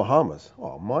Michael in the Bahamas.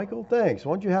 Oh, Michael, thanks.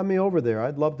 Why don't you have me over there?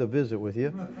 I'd love to visit with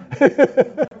you.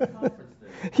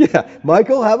 Yeah,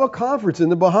 Michael, have a conference in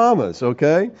the Bahamas,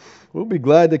 okay? We'll be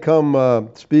glad to come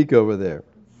speak over there.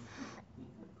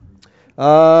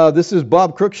 This is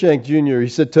Bob Cruikshank Jr. He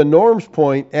said, to Norm's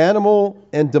point, animal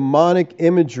and demonic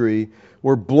imagery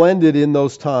were blended in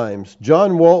those times.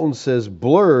 John Walton says,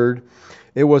 blurred.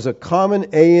 It was a common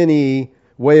A&E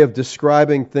way of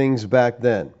describing things back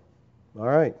then. All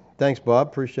right. Thanks, Bob.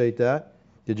 Appreciate that.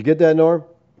 Did you get that, Norm?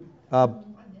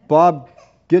 Bob,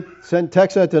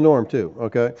 text that to Norm, too.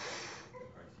 Okay.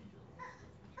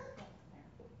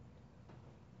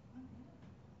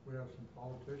 We have some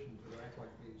politicians that act like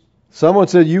these. Someone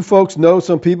said, you folks know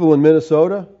some people in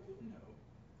Minnesota?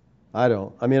 I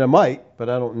don't. I mean, I might, but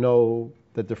I don't know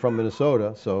that they're from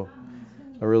Minnesota, so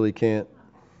I really can't.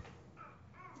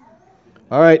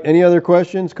 All right. Any other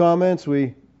questions, comments?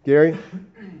 Gary?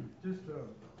 Just,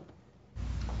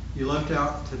 you left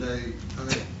out today, I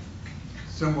think,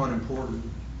 somewhat important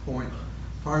point,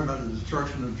 talking about the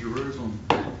destruction of Jerusalem,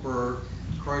 where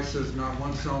Christ says not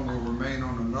one stone will remain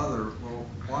on another. Well,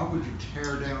 why would you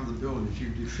tear down the buildings? You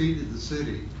defeated the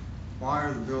city. Why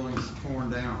are the buildings torn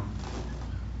down?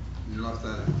 You left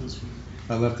that out.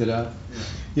 I left it out?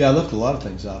 Yeah, I left a lot of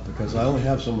things out because I only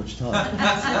have so much time.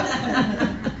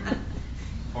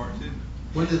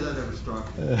 When did that ever strike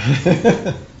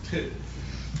you?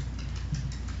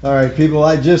 All right, people,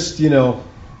 I just, I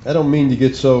don't mean to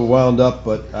get so wound up,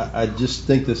 but I just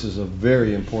think this is a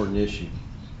very important issue.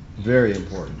 Very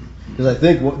important. Because I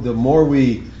think the more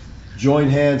we join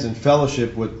hands in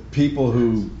fellowship with people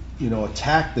who,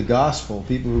 attack the gospel,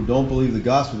 people who don't believe the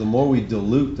gospel, the more we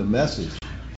dilute the message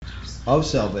of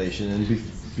salvation. And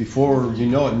before you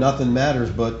know it, nothing matters,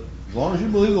 but as long as you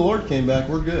believe the Lord came back,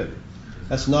 we're good.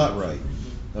 That's not right.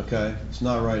 Okay? It's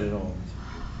not right at all.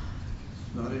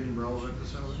 Not even relevant to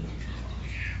salvation?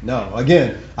 No.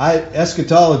 Again,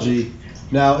 eschatology.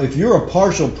 Now, if you're a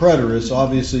partial preterist,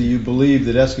 obviously you believe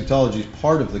that eschatology is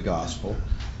part of the gospel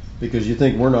because you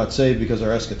think we're not saved because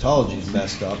our eschatology is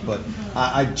messed up. But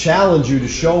I challenge you to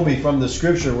show me from the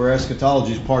Scripture where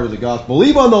eschatology is part of the gospel.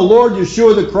 Believe on the Lord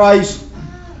Yeshua the Christ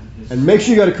and make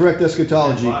sure you got a correct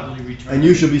eschatology and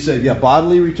you should be saved. Yeah,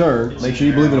 bodily return. Make sure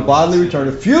you believe in a bodily return,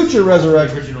 a future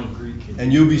resurrection,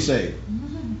 and you'll be saved.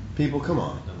 People, come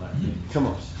on. Come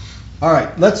on. All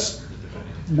right,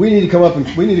 we need to come up and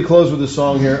we need to close with a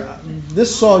song here.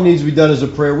 This song needs to be done as a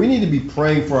prayer. We need to be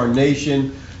praying for our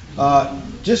nation,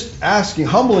 just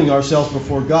humbling ourselves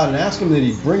before God and asking that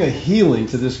He bring a healing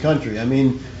to this country. I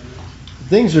mean,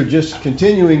 things are just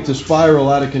continuing to spiral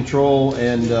out of control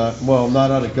and,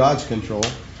 not out of God's control,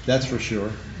 that's for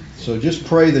sure. So just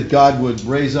pray that God would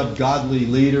raise up godly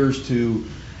leaders to,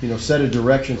 set a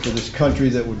direction for this country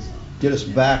that would get us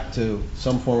back to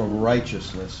some form of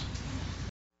righteousness.